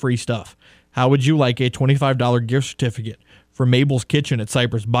to win free stuff. How would you like a $25 gift certificate for Mabel's Kitchen at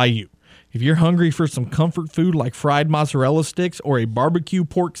Cypress Bayou? If you're hungry for some comfort food like fried mozzarella sticks or a barbecue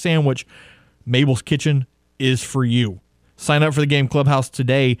pork sandwich, Mabel's Kitchen is for you. Sign up for the Game Clubhouse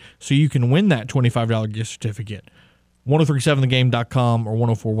today so you can win that $25 gift certificate. 1037thegame.com or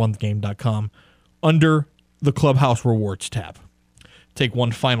 1041thegame.com under the Clubhouse Rewards tab. Take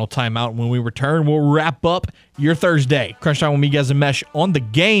one final time out. When we return, we'll wrap up your Thursday. Crunch Time with Miguez and Mesh on the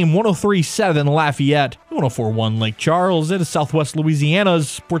Game. 1037 Lafayette, 1041 Lake Charles. It is Southwest Louisiana's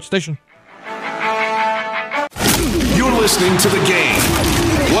sports station. You're listening to the Game.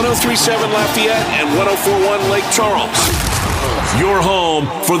 1037 Lafayette and 1041 Lake Charles. Your home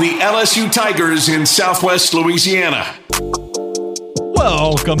for the LSU Tigers in Southwest Louisiana.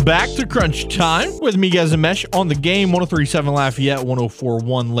 Welcome back to Crunch Time with Miguez and Mesh on the Game. 1037 Lafayette,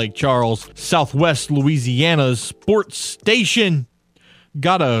 1041 Lake Charles, Southwest Louisiana's sports station.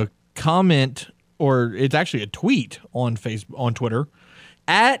 Got a comment, or it's actually a tweet on Twitter,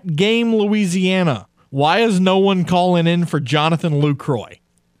 at Game Louisiana. Why is no one calling in for Jonathan Lucroy?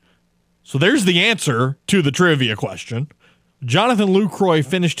 So there's the answer to the trivia question. Jonathan Lucroy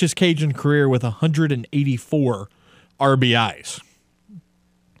finished his Cajun career with 184 RBIs.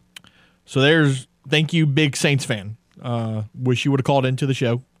 So thank you, big Saints fan. Wish you would have called into the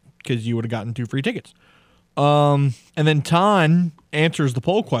show because you would have gotten 2 free tickets. And then Ton answers the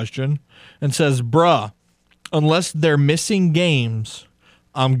poll question and says, bruh, unless they're missing games,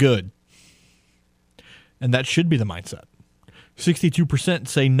 I'm good. And that should be the mindset. 62%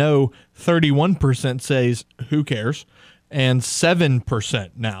 say no, 31% says who cares, and 7%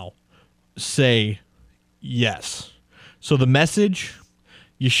 now say yes. So the message,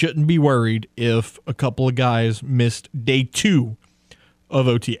 you shouldn't be worried if a couple of guys missed day 2 of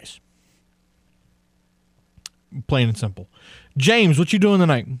OTAs. Plain and simple. James, what you doing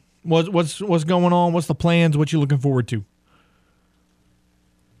tonight? What's going on? What's the plans? What you looking forward to?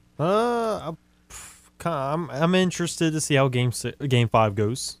 I'm interested to see how Game 5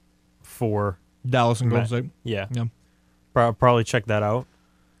 goes for Dallas and Golden State. Yeah. Probably check that out.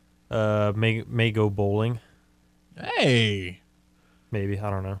 May go bowling. Hey. Maybe, I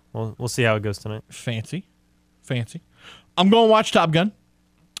don't know. We'll see how it goes tonight. Fancy. I'm going to watch Top Gun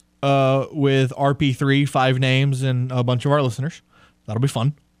with RP3, 5 names, and a bunch of our listeners. That'll be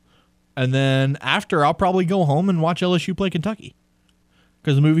fun. And then after, I'll probably go home and watch LSU play Kentucky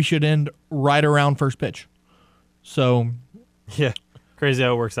because the movie should end right around first pitch. So, yeah, crazy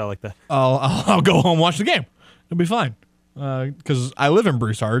how it works out like that. I'll go home and watch the game. It'll be fine because I live in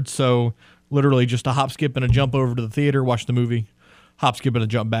Broussard, so literally just a hop, skip, and a jump over to the theater, watch the movie. Hop, skip, and a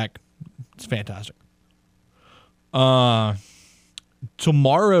jump back. It's fantastic.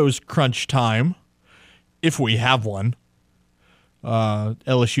 Tomorrow's Crunch Time, if we have one,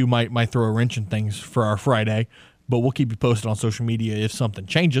 LSU might throw a wrench in things for our Friday, but we'll keep you posted on social media if something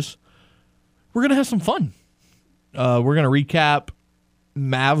changes. We're going to have some fun. We're going to recap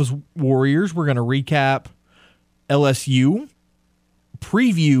Mavs Warriors. We're going to recap LSU,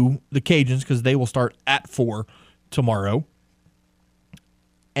 preview the Cajuns because they will start at 4 tomorrow.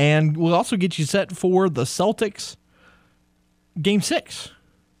 And we'll also get you set for the Celtics Game 6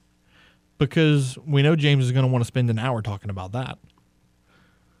 because we know James is going to want to spend an hour talking about that.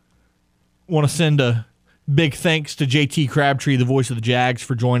 Want to send a big thanks to JT Crabtree, the voice of the Jags,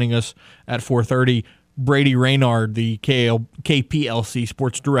 for joining us at 4:30. Brady Raynard, the KPLC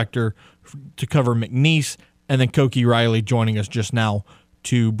sports director, to cover McNeese, and then Koki Riley joining us just now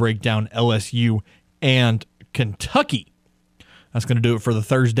to break down LSU and Kentucky. That's going to do it for the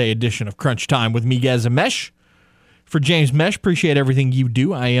Thursday edition of Crunch Time with Miguez and Mesh. For James Mesh, appreciate everything you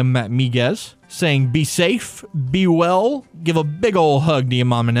do. I am Matt Miguez, saying be safe, be well, give a big ol' hug to your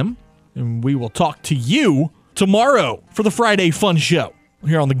mom and him, and we will talk to you tomorrow for the Friday Fun Show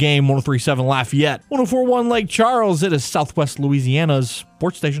here on the Game. 1037 Lafayette, 1041 Lake Charles. It is Southwest Louisiana's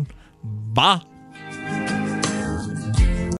sports station. Bye.